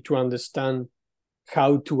helps me to understand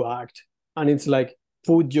how to act. And it's like,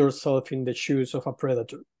 put yourself in the shoes of a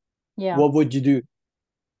predator. Yeah. What would you do?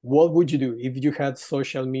 What would you do if you had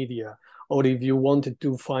social media, or if you wanted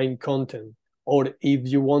to find content, or if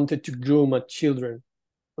you wanted to groom a children?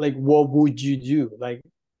 Like, what would you do? Like,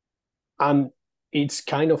 it's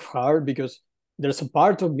kind of hard, because there's a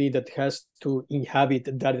part of me that has to inhabit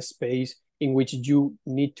that space in which you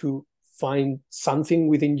need to find something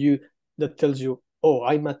within you that tells you, oh,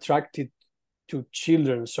 I'm attracted to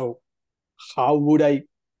children, so how would I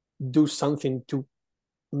do something to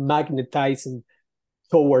magnetize them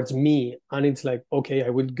towards me? And it's like, okay, I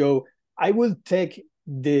will take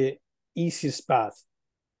the easiest path.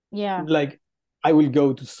 Yeah. Like, I will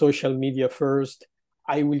go to social media first.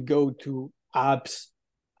 I will go to apps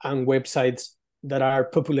and websites that are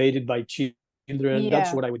populated by children. Yeah.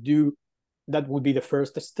 That's what I would do. That would be the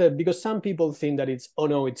first step, because some people think that it's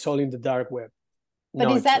all in the dark web. But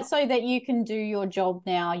No, is it's that not. so that you can do your job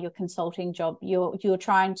now, your consulting job? You're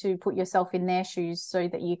trying to put yourself in their shoes so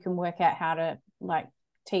that you can work out how to like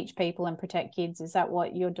teach people and protect kids. Is that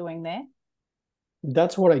what you're doing there?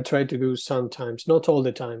 That's what I try to do sometimes, not all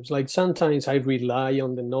the times. Like sometimes I rely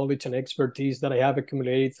on the knowledge and expertise that I have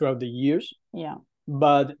accumulated throughout the years. Yeah.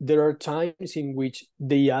 But there are times in which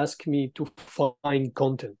they ask me to find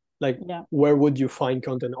content. Like, Yeah. where would you find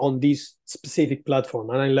content on this specific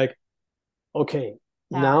platform? And I'm like, okay,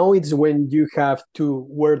 How? now it's when you have to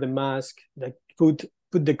wear the mask, like put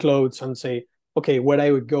the clothes and say, okay, where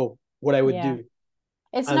I would go, what I would Yeah. do.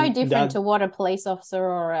 It's no And different that, to what a police officer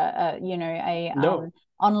or a no,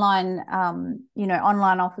 online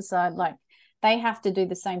online officer, like they have to do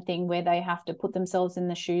the same thing where they have to put themselves in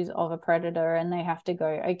the shoes of a predator and they have to go,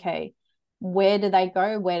 okay, where do they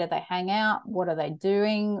go? Where do they hang out? What are they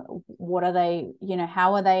doing? What are they,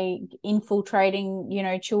 how are they infiltrating,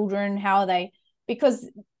 children? How are they, because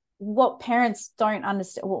what parents don't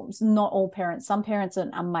understand, well, it's not all parents, some parents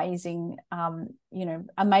are amazing,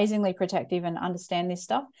 amazingly protective and understand this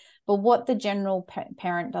stuff, but what the general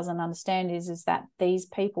parent doesn't understand is that these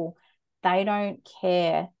people, they don't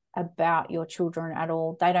care about your children at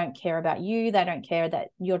all. They don't care about you. They don't care that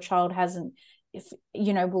your child hasn't, if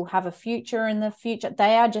will have a future in the future.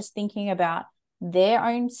 They are just thinking about their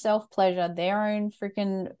own self-pleasure, their own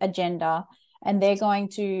freaking agenda, and they're going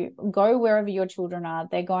to go wherever your children are.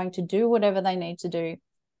 They're going to do whatever they need to do.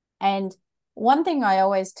 And one thing I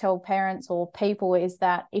always tell parents or people is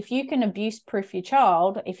that if you can abuse proof your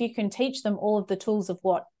child, if you can teach them all of the tools of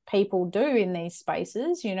what people do in these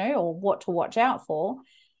spaces, or what to watch out for,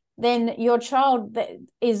 then your child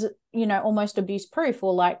is, almost abuse proof,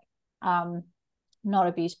 or like, not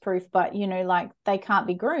abuse proof, but, like they can't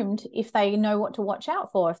be groomed if they know what to watch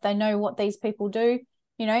out for, if they know what these people do,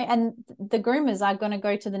 and the groomers are going to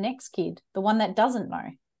go to the next kid, the one that doesn't know.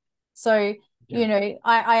 So, yeah,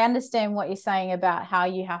 I understand what you're saying about how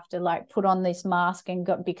you have to like put on this mask and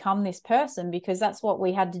become this person, because that's what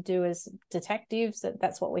we had to do as detectives.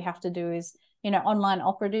 That's what we have to do as, online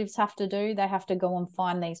operatives have to do. They have to go and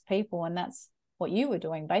find these people. And that's what you were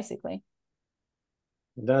doing, basically.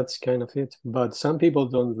 that's kind of it. But some people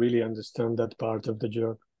don't really understand that part of the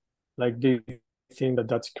job. Like they think that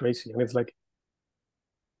that's crazy. And it's like,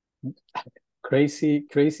 crazy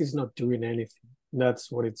is not doing anything.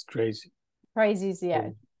 That's what it's crazy. Crazy, yeah.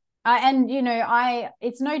 So,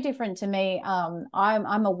 It's no different to me. I'm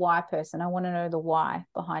a why person. I want to know the why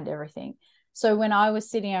behind everything. So when I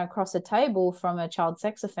was sitting across a table from a child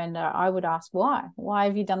sex offender, I would ask why. Why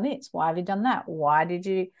have you done this? Why have you done that? Why did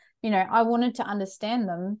you, I wanted to understand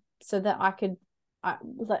them so that I could,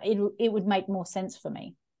 it would make more sense for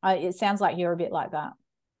me. It sounds like you're a bit like that.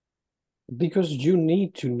 because you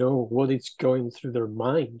need to know what is going through their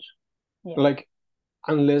minds. Yeah. Like,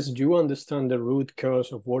 unless you understand the root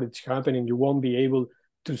cause of what is happening, you won't be able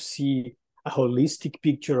to see a holistic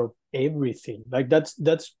picture of everything. Like that's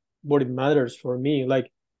what it matters for me.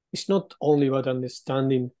 Like, it's not only about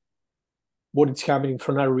understanding what is happening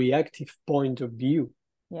from a reactive point of view.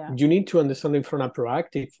 Yeah. You need to understand it from a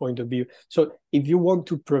proactive point of view. So if you want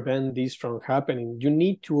to prevent this from happening, you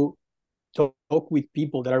need to talk with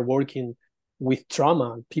people that are working with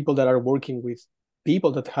trauma, people that are working with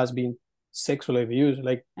people that has been sexually abused,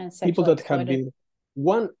 like And people sexually that have exploited.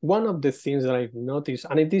 been one of the things that I've noticed,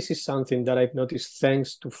 and this is something that I've noticed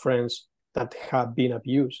thanks to friends that have been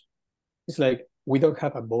abused, it's like we don't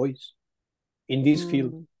have a voice in this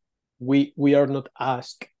field. Mm, We are not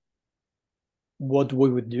asked what we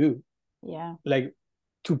would do, yeah. like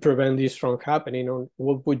to prevent this from happening, or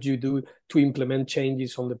what would you do to implement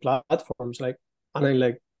changes on the platforms, like. And I'm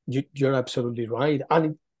like, you're absolutely right.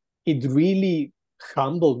 And it really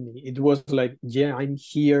humbled me. It was like, yeah, I'm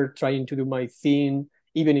here trying to do my thing,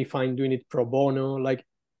 even if I'm doing it pro bono. Like,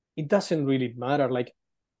 it doesn't really matter. Like,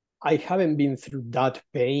 I haven't been through that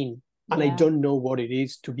pain, and I Yeah. don't know what it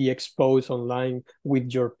is to be exposed online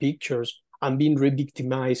with your pictures and being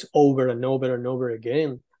re-victimized over and over and over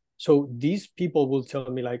again. So these people will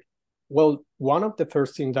tell me like, well, one of the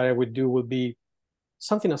first things that I would do would be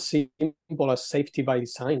something as simple as safety by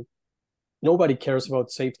design. Nobody cares about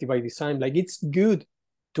safety by design. Like, it's good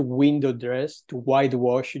to window dress, to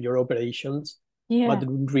whitewash your operations, but Yeah.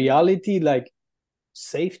 in reality, like,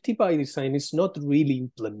 safety by design is not really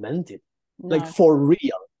implemented, like No. for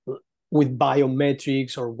real, with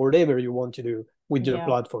biometrics or whatever you want to do with your Yeah.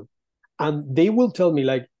 platform. And they will tell me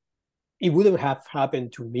like, it wouldn't have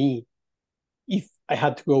happened to me if I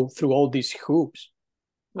had to go through all these hoops.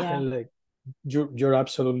 And Yeah. I'm like, you're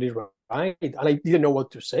absolutely right. And I didn't know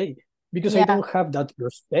what to say because I Yeah. don't have that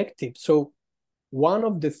perspective. So one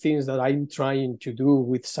of the things that I'm trying to do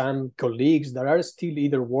with some colleagues that are still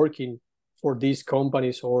either working for these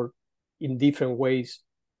companies or in different ways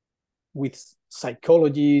with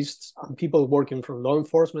psychologists and people working from law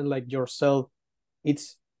enforcement like yourself,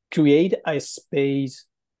 it's create a space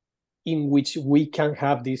in which we can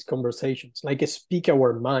have these conversations, like speak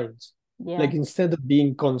our minds. Yeah. Like instead of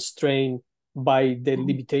being constrained by the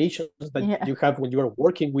limitations that you have when you are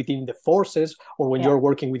working within the forces or when you're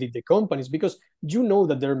working within the companies, because you know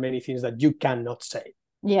that there are many things that you cannot say.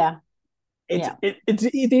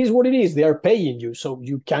 It is what it is. They are paying you, so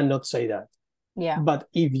you cannot say that. But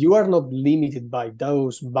if you are not limited by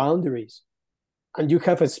those boundaries and you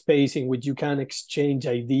have a space in which you can exchange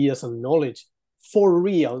ideas and knowledge for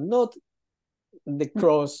real, not the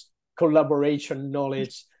cross collaboration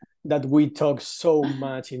knowledge that we talk so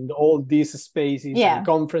much in all these spaces and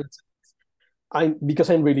conferences. Because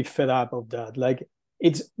I'm really fed up of that. Like,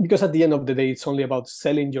 it's because at the end of the day, it's only about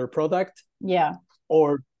selling your product,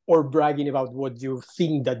 or bragging about what you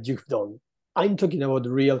think that you've done. I'm talking about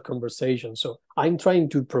real conversation. So I'm trying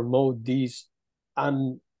to promote this,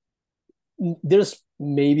 and there's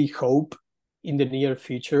maybe hope in the near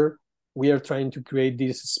future. We are trying to create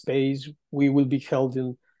this space. We will be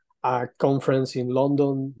holding a conference in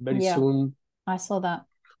London very soon. I saw that.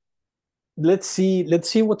 Let's see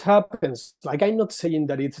what happens. Like, I'm not saying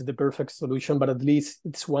that it's the perfect solution, but at least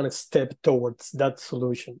it's one step towards that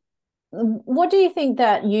solution. What do you think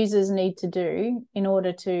that users need to do in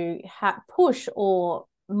order to push or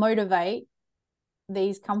motivate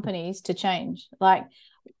these companies to change? Like,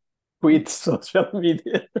 quit social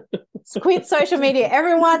media. Quit social media.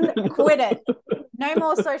 Everyone quit it. No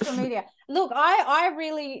more social media. Look, I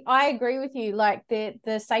agree with you. Like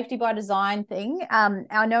the safety by design thing.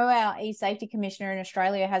 I know our e-safety commissioner in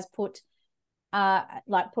Australia has put a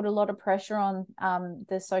lot of pressure on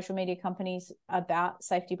the social media companies about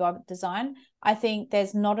safety by design. I think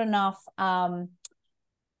there's not enough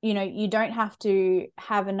you don't have to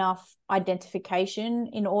have enough identification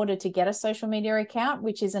in order to get a social media account,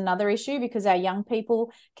 which is another issue, because our young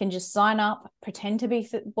people can just sign up, pretend to be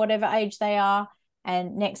whatever age they are,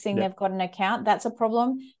 and next thing they've got an account. That's a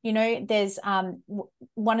problem. There's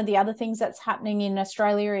one of the other things that's happening in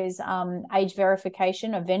Australia is age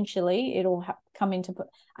verification. Eventually it'll come into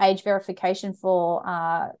age verification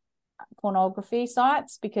for pornography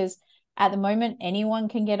sites, because at the moment anyone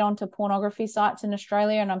can get onto pornography sites in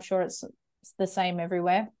Australia, and I'm sure it's the same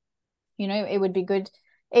everywhere. It would be good.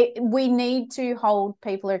 We need to hold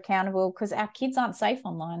people accountable, because our kids aren't safe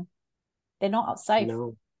online. They're not safe.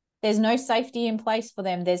 No. There's no safety in place for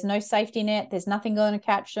them. There's no safety net. There's nothing going to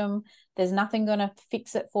catch them. There's nothing going to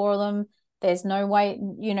fix it for them. There's no way,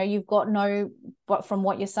 but from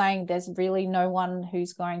what you're saying, there's really no one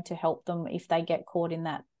who's going to help them if they get caught in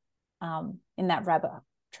that rabbit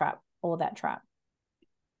trap or that trap.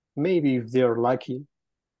 Maybe if they're lucky,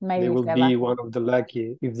 they will be one of the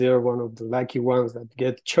lucky. If they're one of the lucky ones that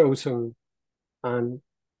get chosen and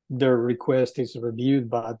their request is reviewed,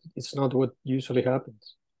 but it's not what usually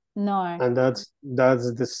happens. No. And that's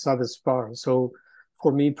the saddest part. So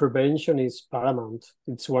for me, prevention is paramount.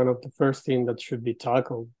 It's one of the first things that should be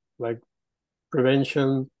tackled, like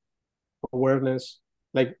prevention, awareness,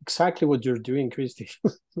 like exactly what you're doing, Christy.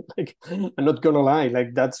 Like, I'm not gonna lie,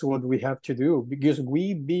 like that's what we have to do, because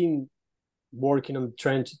we've been working on the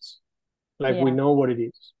trenches. Like, we know what it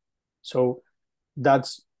is. So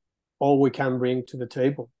that's all we can bring to the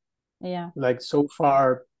table. Yeah. Like, so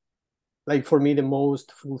far, like for me, the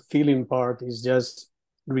most fulfilling part is just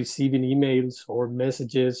receiving emails or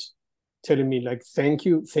messages telling me like, thank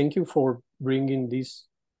you for bringing this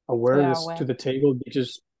awareness to the table,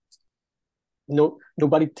 because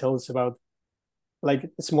nobody tells about like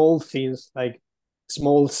small things, like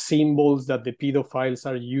small symbols that the pedophiles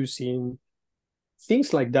are using,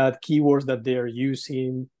 things like that, keywords that they're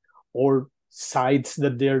using, or sites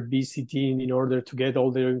that they're visiting in order to get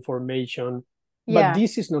all their information. But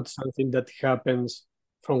this is not something that happens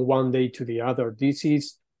from one day to the other. This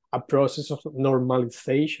is a process of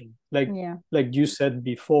normalization. Like you said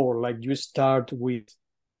before, like you start with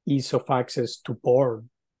ease of access to porn,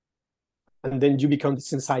 and then you become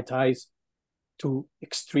desensitized to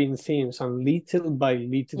extreme things, and little by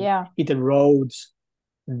little it erodes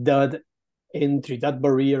that entry, that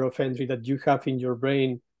barrier of entry that you have in your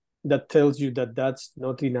brain that tells you that that's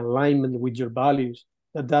not in alignment with your values,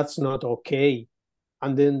 that that's not okay.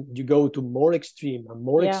 And then you go to more extreme and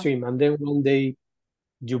more extreme, and then one day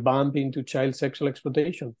you bump into child sexual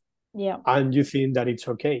exploitation, and you think that it's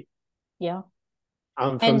okay,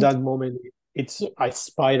 and from that moment it's a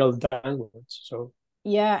spiral downwards. So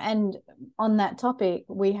Yeah, and on that topic,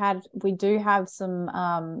 we do have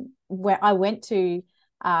some where I went to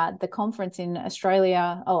the conference in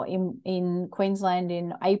Australia or in Queensland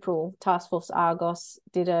in April. Task Force Argos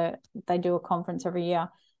they do a conference every year,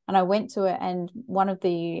 and I went to it, and one of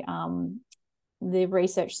the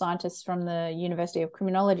research scientists from the University of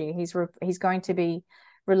Criminology, he's going to be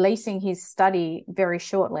releasing his study very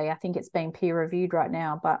shortly. I think it's being peer reviewed right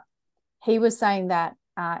now, but he was saying that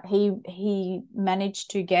he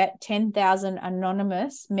managed to get 10,000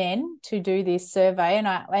 anonymous men to do this survey,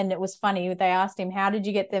 and it was funny. They asked him, "How did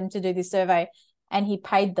you get them to do this survey?" And he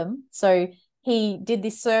paid them. So he did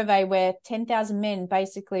this survey where 10,000 men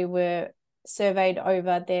basically were surveyed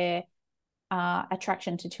over their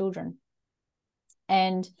attraction to children,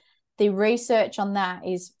 and the research on that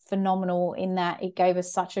is phenomenal in that it gave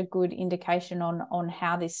us such a good indication on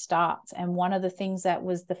how this starts. And one of the things that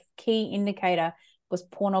was the key indicator was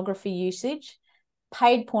pornography usage,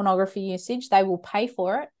 paid pornography usage. They will pay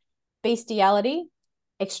for it. Bestiality,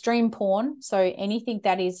 extreme porn. So anything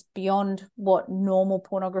that is beyond what normal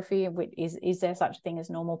pornography is there such a thing as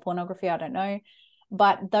normal pornography? I don't know.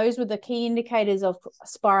 But those were the key indicators of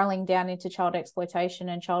spiraling down into child exploitation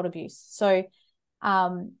and child abuse. So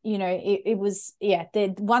it was,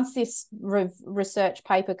 once this research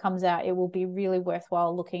paper comes out, it will be really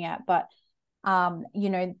worthwhile looking at. But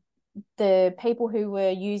the people who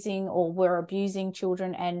were using or were abusing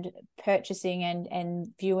children and purchasing and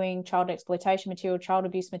viewing child exploitation material, child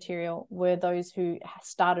abuse material, were those who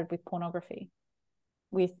started with pornography,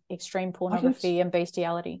 with extreme pornography and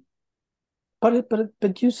bestiality.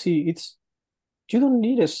 But you see, you don't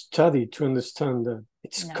need a study to understand that.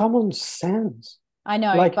 It's common sense. I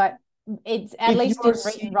know, but it's at least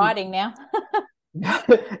in writing now.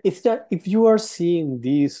 It's that if you are seeing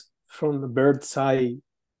this from the bird's eye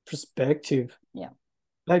perspective,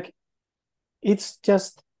 like it's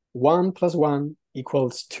just 1 + 1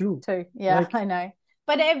 = 2. Yeah, I know.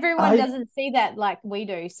 But everyone doesn't see that like we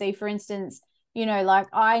do. See, for instance, like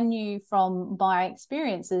I knew from my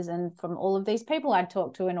experiences and from all of these people I'd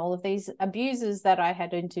talked to and all of these abusers that I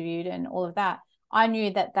had interviewed and all of that, I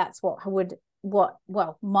knew that that's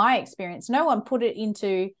my experience. No one put it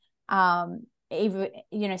into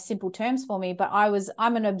even simple terms for me, but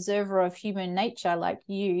I'm an observer of human nature like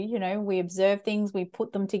we observe things, we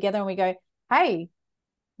put them together and we go, hey,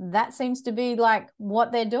 that seems to be like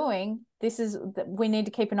what they're doing. We need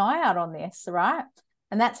to keep an eye out on this, right?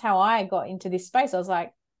 And that's how I got into this space. I was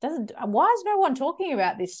like, why is no one talking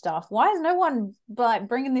about this stuff? Why is no one like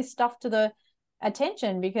bringing this stuff to the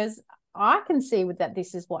attention? Because I can see that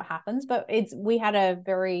this is what happens, but we had a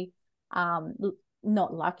very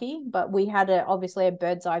not lucky, but we had obviously a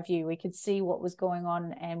bird's eye view. We could see what was going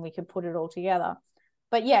on and we could put it all together.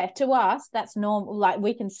 But yeah, to us, that's normal. Like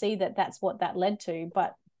we can see that that's what that led to.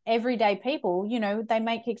 But everyday people, they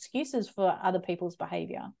make excuses for other people's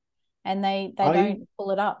behavior and they don't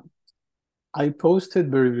pull it up. I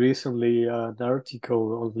posted very recently an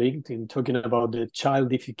article on LinkedIn talking about the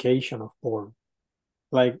childification of porn.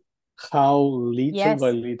 Like how little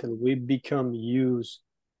by little we become used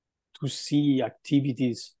to see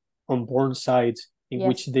activities on porn sites in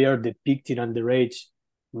which they are depicted underage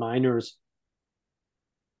minors.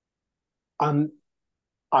 And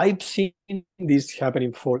I've seen this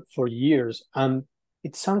happening for years, and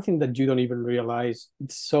it's something that you don't even realize.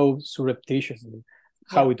 It's so surreptitious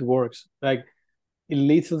how it works. Like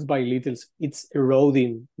little by little, it's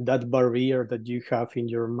eroding that barrier that you have in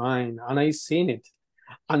your mind. And I've seen it.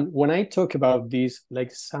 And when I talk about this,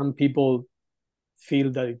 like some people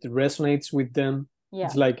feel that it resonates with them.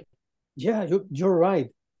 It's like, yeah, you're right.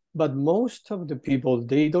 But most of the people,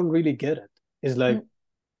 they don't really get it. It's like,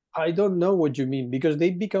 I don't know what you mean, because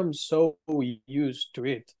they become so used to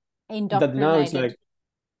it that now it's like,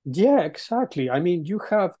 yeah, exactly. I mean, you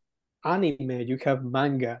have anime, you have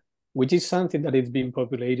manga, which is something that has been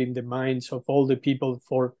populating the minds of all the people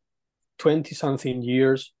for 20-something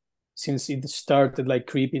years, since it started like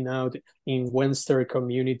creeping out in Western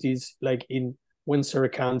communities, like in Western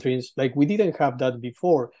countries. Like we didn't have that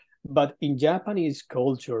before, but in Japanese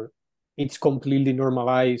culture, it's completely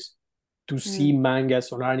normalized to see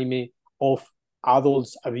mangas or anime of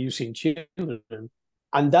adults abusing children.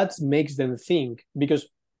 And that makes them think, because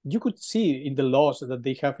you could see in the laws that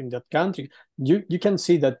they have in that country, you can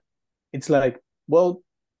see that it's like, well,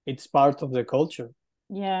 it's part of the culture.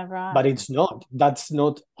 Yeah, right. But it's not. That's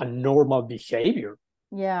not a normal behavior.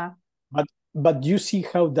 Yeah. But you see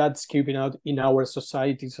how that's creeping out in our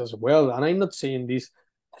societies as well. And I'm not saying this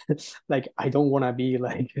like I don't want to be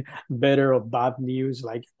like better or bad news,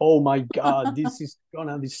 like, oh my God, this is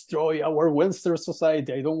gonna destroy our Western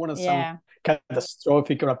society. I don't want to sound Yeah.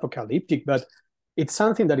 catastrophic or apocalyptic, but it's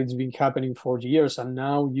something that it's been happening for years, and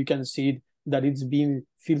now you can see that it's been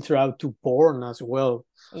filtered out to porn as well.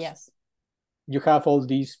 Yes. You have all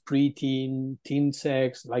these preteen, teen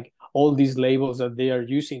sex, like all these labels that they are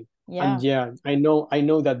using. And Yeah. yeah, I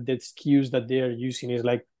know that the excuse that they are using is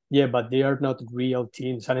like, yeah, but they are not real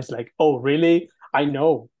teens. And it's like, oh, really? I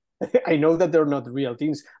know. I know that they're not real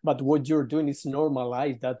teens, but what you're doing is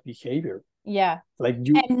normalize that behavior. Yeah. Like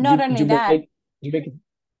you And not you only you that, make you make it.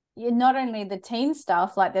 not only the teen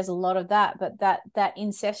stuff, like there's a lot of that, but that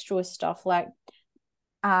incestuous stuff, like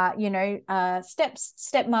stepmom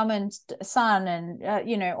and son, and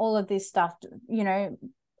all of this stuff,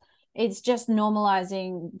 it's just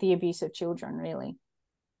normalizing the abuse of children, really.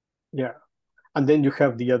 Yeah. And then you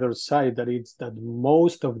have the other side, that it's that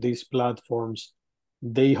most of these platforms,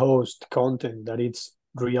 they host content that it's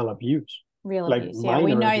real abuse, Real like abuse. Yeah,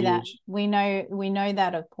 we minor know that. abuse. We know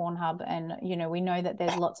that of Pornhub, and we know that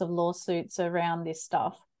there's lots of lawsuits around this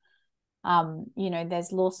stuff.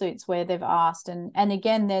 There's lawsuits where they've asked, and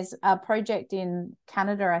again, there's a project in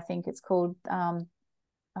Canada, I think it's called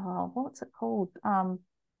what's it called?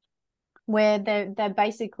 Where they're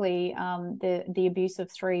basically the abuse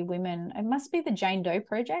of three women. It must be the Jane Doe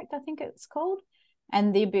project, I think it's called.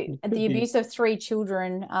 And the abuse of three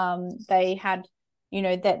children. They had,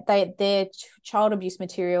 that their child abuse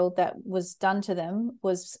material that was done to them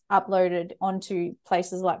was uploaded onto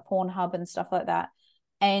places like Pornhub and stuff like that.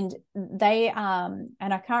 And they and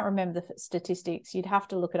I can't remember the statistics. You'd have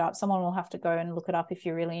to look it up. Someone will have to go and look it up if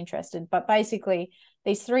you're really interested. But basically,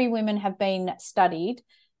 these three women have been studied,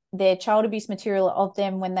 their child abuse material of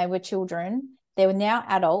them when they were children. They were now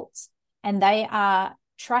adults, and they are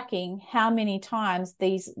tracking how many times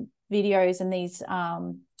these videos and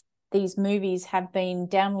these movies have been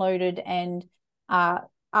downloaded and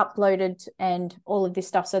uploaded and all of this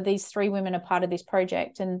stuff. So these three women are part of this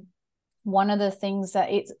project, and one of the things that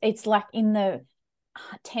it's like in the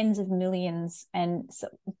tens of millions and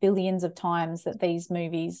billions of times that these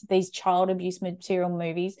child abuse material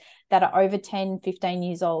movies that are over 10-15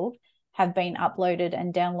 years old have been uploaded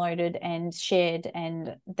and downloaded and shared,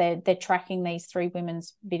 and they're tracking these three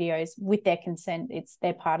women's videos with their consent.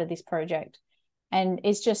 They're part of this project, and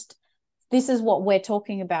it's just, this is what we're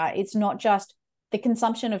talking about. It's not just the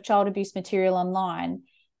consumption of child abuse material online.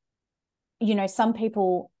 Some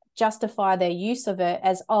people justify their use of it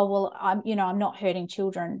as, oh, well, I'm not hurting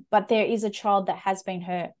children, but there is a child that has been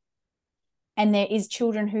hurt, and there is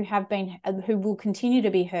children who will continue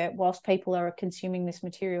to be hurt whilst people are consuming this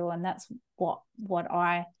material. And that's what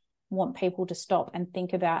I want people to stop and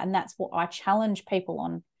think about, and that's what I challenge people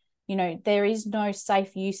on. There is no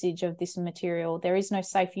safe usage of this material. There is no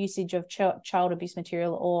safe usage of child abuse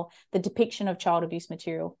material or the depiction of child abuse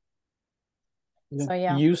material. Yeah. So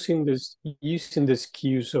yeah, using this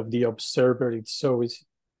excuse of the observer, it's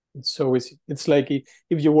like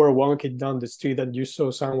if you were walking down the street and you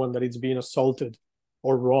saw someone that is being assaulted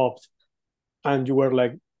or robbed, and you were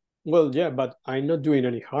like, well, yeah, but I'm not doing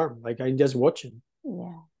any harm, like I'm just watching.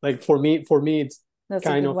 yeah, Like for me it's that's a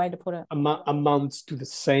kind good of way to put it. amounts to the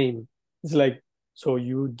same. It's like, so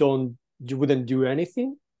you wouldn't do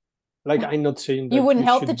anything. Like, I'm not saying You that wouldn't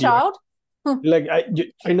you help the should be a, child. like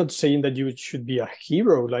I'm not saying that you should be a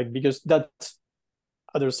hero, like, because that's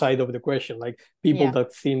other side of the question. Like people Yeah,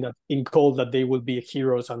 that think that in call that they will be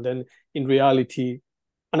heroes, and then in reality,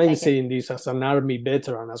 and I'm take it. saying this as an army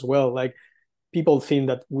veteran as well, like people think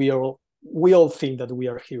that we all think that we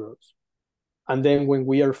are heroes, and then when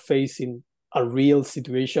we are facing a real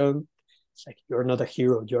situation, it's like, you're not a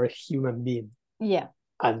hero, you're a human being, Yeah,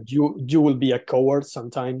 and you will be a coward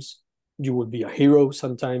sometimes, you will be a hero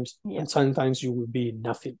sometimes, yeah, and sometimes you will be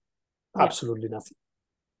nothing, yeah, absolutely nothing.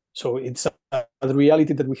 So it's a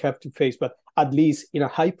reality that we have to face. But at least in a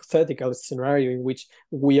hypothetical scenario in which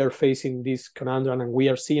we are facing this conundrum and we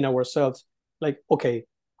are seeing ourselves like, okay,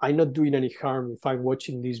 I'm not doing any harm if I'm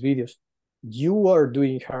watching these videos. You are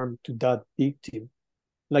doing harm to that victim.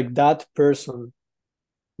 Like that person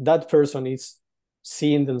is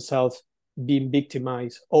seeing themselves being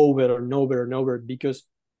victimized over and over and over because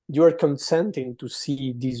you are consenting to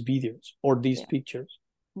see these videos or these yeah, pictures.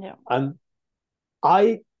 yeah. And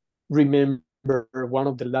I remember one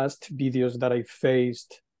of the last videos that I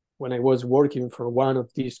faced when I was working for one of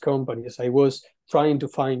these companies. I was trying to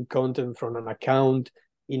find content from an account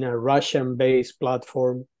in a Russian-based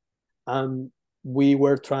platform, and we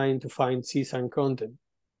were trying to find CSAN content.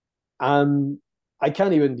 And I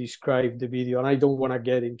can't even describe the video, and I don't want to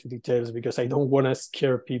get into details because I don't want to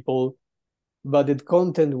scare people. But the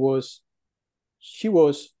content was, she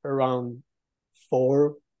was around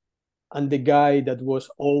 4, and the guy that was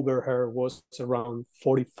over her was around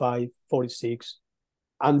 45, 46.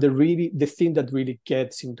 And the thing that really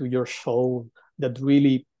gets into your soul, that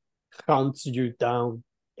really hunts you down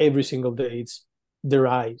every single day, it's their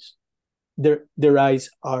eyes. Their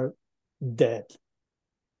eyes are dead.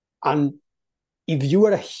 And if you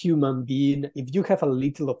are a human being, if you have a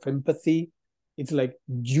little of empathy, it's like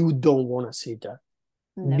you don't want to see that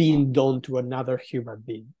Never. being done to another human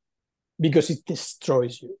being, because it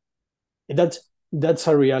destroys you. That's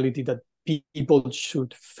a reality that people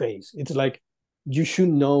should face. It's like you should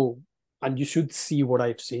know and you should see what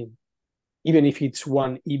I've seen, even if it's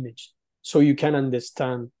one image, so you can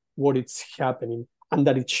understand what it's happening and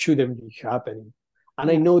that it shouldn't be happening. And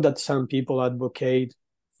I Yeah. know that some people advocate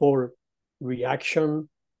for reaction,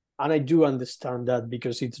 and I do understand that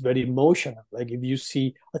because it's very emotional. Like if you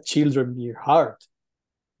see a children being hurt,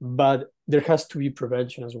 but there has to be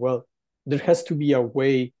prevention as well. There has to be a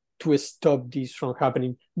way to stop this from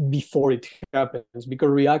happening before it happens, because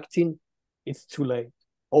reacting, it's too late,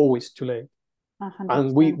 always too late.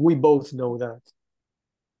 And we 100%. we both know that.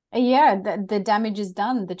 Yeah, the damage is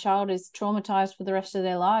done. The child is traumatized for the rest of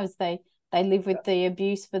their lives. They live with the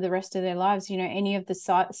abuse for the rest of their lives. You know, any of the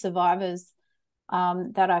survivors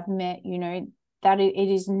that I've met, you know, that it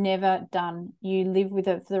is never done. You live with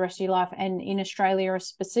it for the rest of your life. And in Australia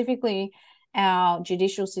specifically, our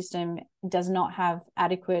judicial system does not have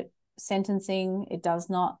adequate sentencing. It does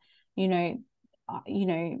not, you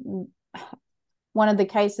know, one of the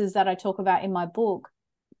cases that I talk about in my book,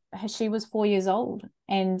 she was 4 years old.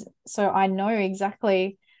 And so I know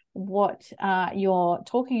exactly what you're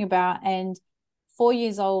talking about. And 4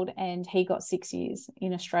 years old, and he got 6 years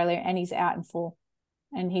in Australia, and he's out in 4,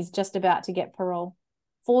 and he's just about to get parole.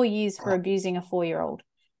 4 years for abusing a 4-year-old.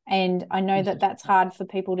 And I know that that's hard for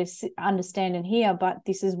people to understand and hear, but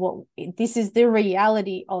this is the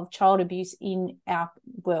reality of child abuse in our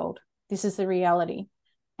world. This is the reality,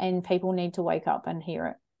 and people need to wake up and hear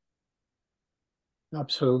it.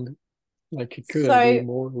 Absolutely. Like I couldn't agree So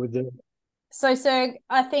more with it. So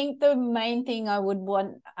I think the main thing I would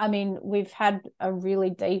want, I mean, we've had a really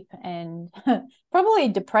deep and probably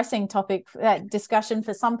depressing topic, discussion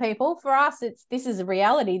for some people. For us, this is a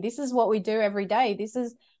reality. This is what we do every day. This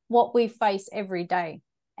is what we face every day.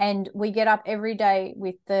 And we get up every day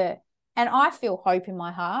and I feel hope in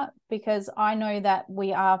my heart, because I know that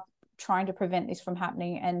we are trying to prevent this from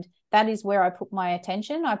happening. And that is where I put my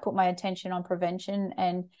attention. I put my attention on prevention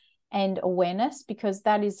and awareness, because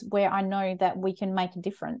that is where I know that we can make a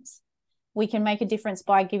difference. We can make a difference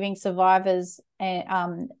by giving survivors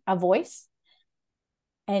a voice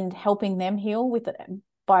and helping them heal with it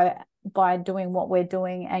by doing what we're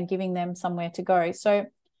doing and giving them somewhere to go. So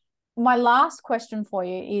my last question for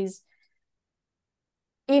you is,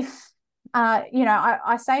 if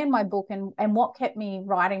I say in my book, and what kept me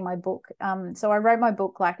writing my book, so I wrote my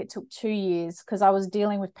book, like it took 2 years, because I was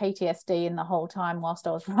dealing with PTSD in the whole time whilst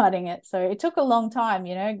I was writing it. So it took a long time,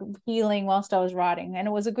 healing whilst I was writing, and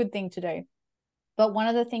it was a good thing to do. But one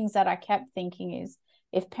of the things that I kept thinking is,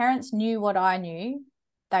 if parents knew what I knew,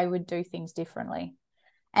 they would do things differently.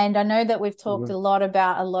 And I know that we've talked a lot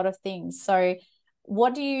about a lot of things. So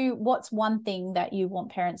what's one thing that you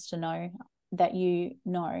want parents to know,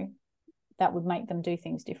 that would make them do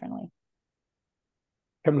things differently?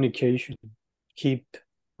 Communication. Keep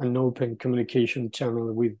an open communication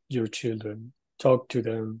channel with your children. Talk to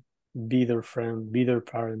them. Be their friend. Be their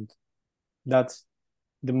parent. That's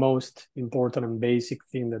the most important and basic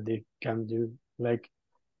thing that they can do. Like,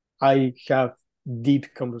 I have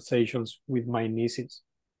deep conversations with my nieces.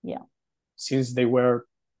 Yeah. Since they were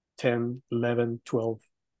 10, 11, 12.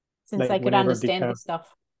 Since Like they could whenever they understand have, this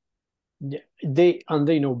stuff.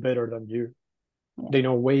 they know better than you. Yeah. They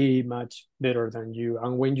know way much better than you.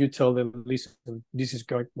 And when you tell them, listen, this is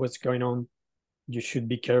what's going on, you should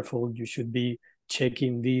be careful, you should be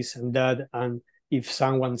checking this and that. And if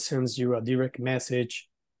someone sends you a direct message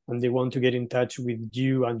and they want to get in touch with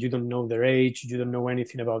you and you don't know their age, you don't know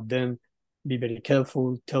anything about them, be very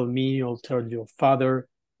careful. Tell me or tell your father.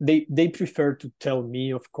 They prefer to tell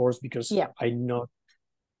me, of course, because Yeah. I'm not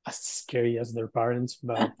as scary as their parents,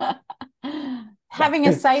 but Having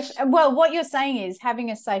a safe, well, what you're saying is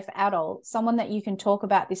having a safe adult, someone that you can talk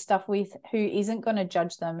about this stuff with, who isn't going to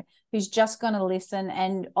judge them, who's just going to listen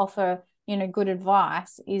and offer, good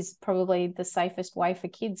advice, is probably the safest way for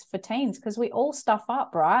kids, for teens, because we all stuff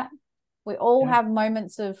up, right? We all have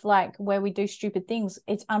moments of, like, where we do stupid things.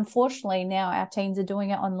 It's unfortunately now our teens are doing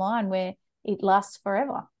it online, where it lasts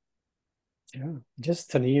forever. Yeah,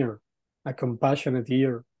 just an ear, a compassionate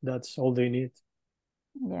ear. That's all they need.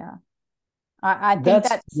 Yeah. I think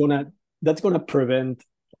That's gonna prevent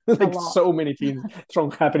a like lot. so many things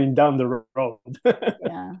from happening down the road.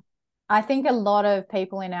 Yeah. I think a lot of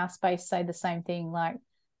people in our space say the same thing, like,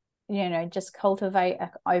 just cultivate an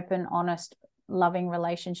open, honest, loving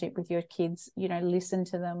relationship with your kids, listen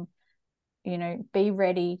to them, be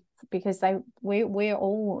ready, because we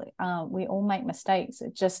all make mistakes.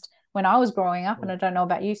 It just, when I was growing up, and I don't know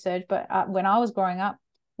about you, Serge, but when I was growing up,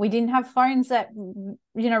 we didn't have phones that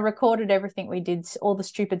recorded everything we did, all the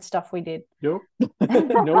stupid stuff we did. No,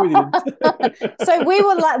 no, we didn't. So we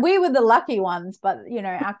were the lucky ones, but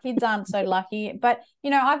our kids aren't so lucky. But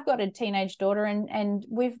I've got a teenage daughter, and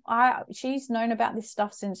she's known about this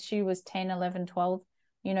stuff since she was 10, 11, 12.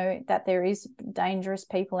 That there is dangerous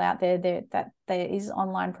people out there, that there is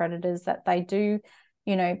online predators, that they do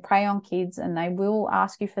prey on kids, and they will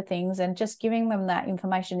ask you for things, and just giving them that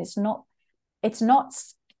information, it's not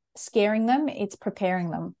scaring them, it's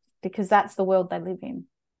preparing them, because that's the world they live in.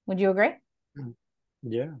 Would you agree?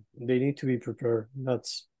 Yeah, they need to be prepared.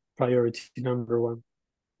 That's priority number one.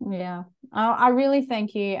 Yeah, I really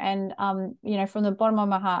thank you. And, from the bottom of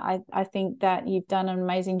my heart, I think that you've done an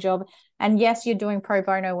amazing job. And yes, you're doing pro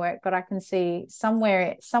bono work, but I can see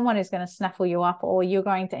somewhere someone is going to snaffle you up, or you're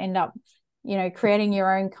going to end up, creating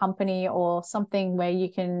your own company or something where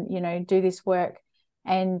you can, do this work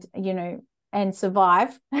and, and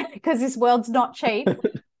survive, because this world's not cheap.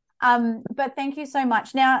 But thank you so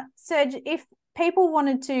much. Now, Serge, if people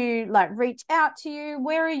wanted to reach out to you,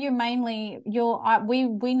 where are you mainly?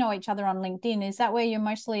 We know each other on LinkedIn. Is that where you're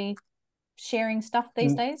mostly sharing stuff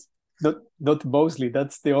these days? Not mostly.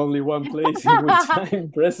 That's the only one place in which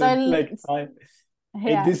I'm present.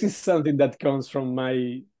 This is something that comes from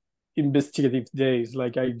my investigative days.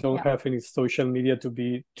 Like, I don't have any social media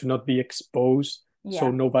to not be exposed,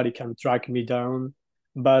 so nobody can track me down.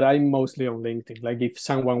 But I'm mostly on LinkedIn. Like, if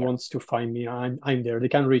someone wants to find me, I'm there. They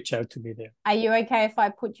can reach out to me there. Are you okay if I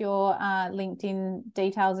put your LinkedIn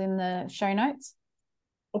details in the show notes?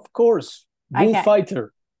 Of course.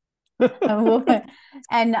 Bullfighter.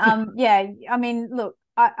 And I mean, look,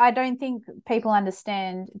 I don't think people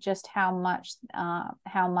understand just how much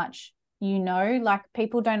like,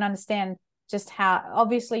 people don't understand just how,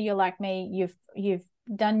 obviously you're like me, you've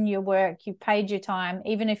done your work, you've paid your time.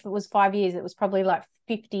 Even if it was 5 years, it was probably like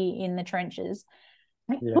 50 in the trenches.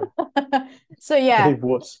 So it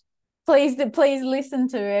was. Please listen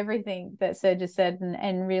to everything that Sergio said,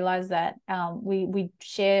 and realize that we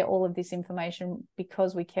share all of this information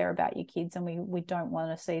because we care about your kids, and we don't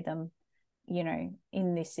want to see them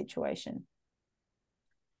in this situation.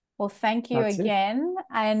 Well, thank you again.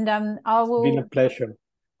 And I will. It's been a pleasure.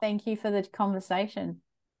 Thank you for the conversation.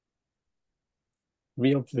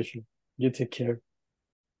 Real pleasure. You take care.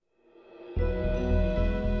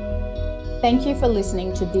 Thank you for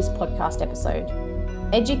listening to this podcast episode.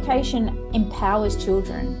 Education empowers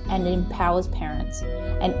children and empowers parents,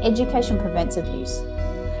 and education prevents abuse.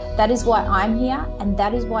 That is why I'm here, and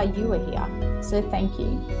that is why you are here. So thank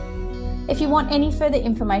you. If you want any further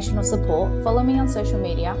information or support, follow me on social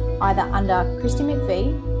media, either under Christy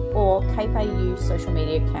McVie or Cape AU social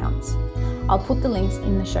media accounts. I'll put the links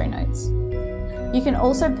in the show notes. You can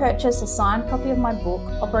also purchase a signed copy of my book,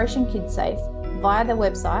 Operation Kid Safe, via the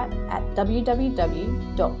website at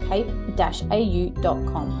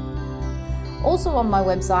www.cape-au.com. Also on my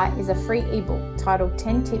website is a free ebook titled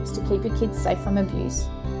 10 Tips to Keep Your Kids Safe from Abuse,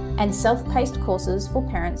 and self-paced courses for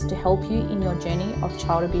parents to help you in your journey of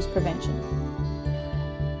child abuse prevention.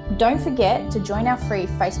 Don't forget to join our free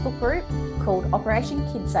Facebook group called Operation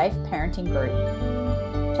Kid Safe Parenting Group.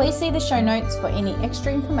 Please see the show notes for any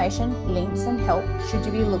extra information, links and help should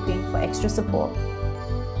you be looking for extra support.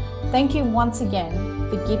 Thank you once again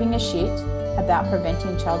for giving a shit about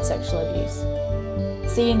preventing child sexual abuse.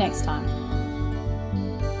 See you next time.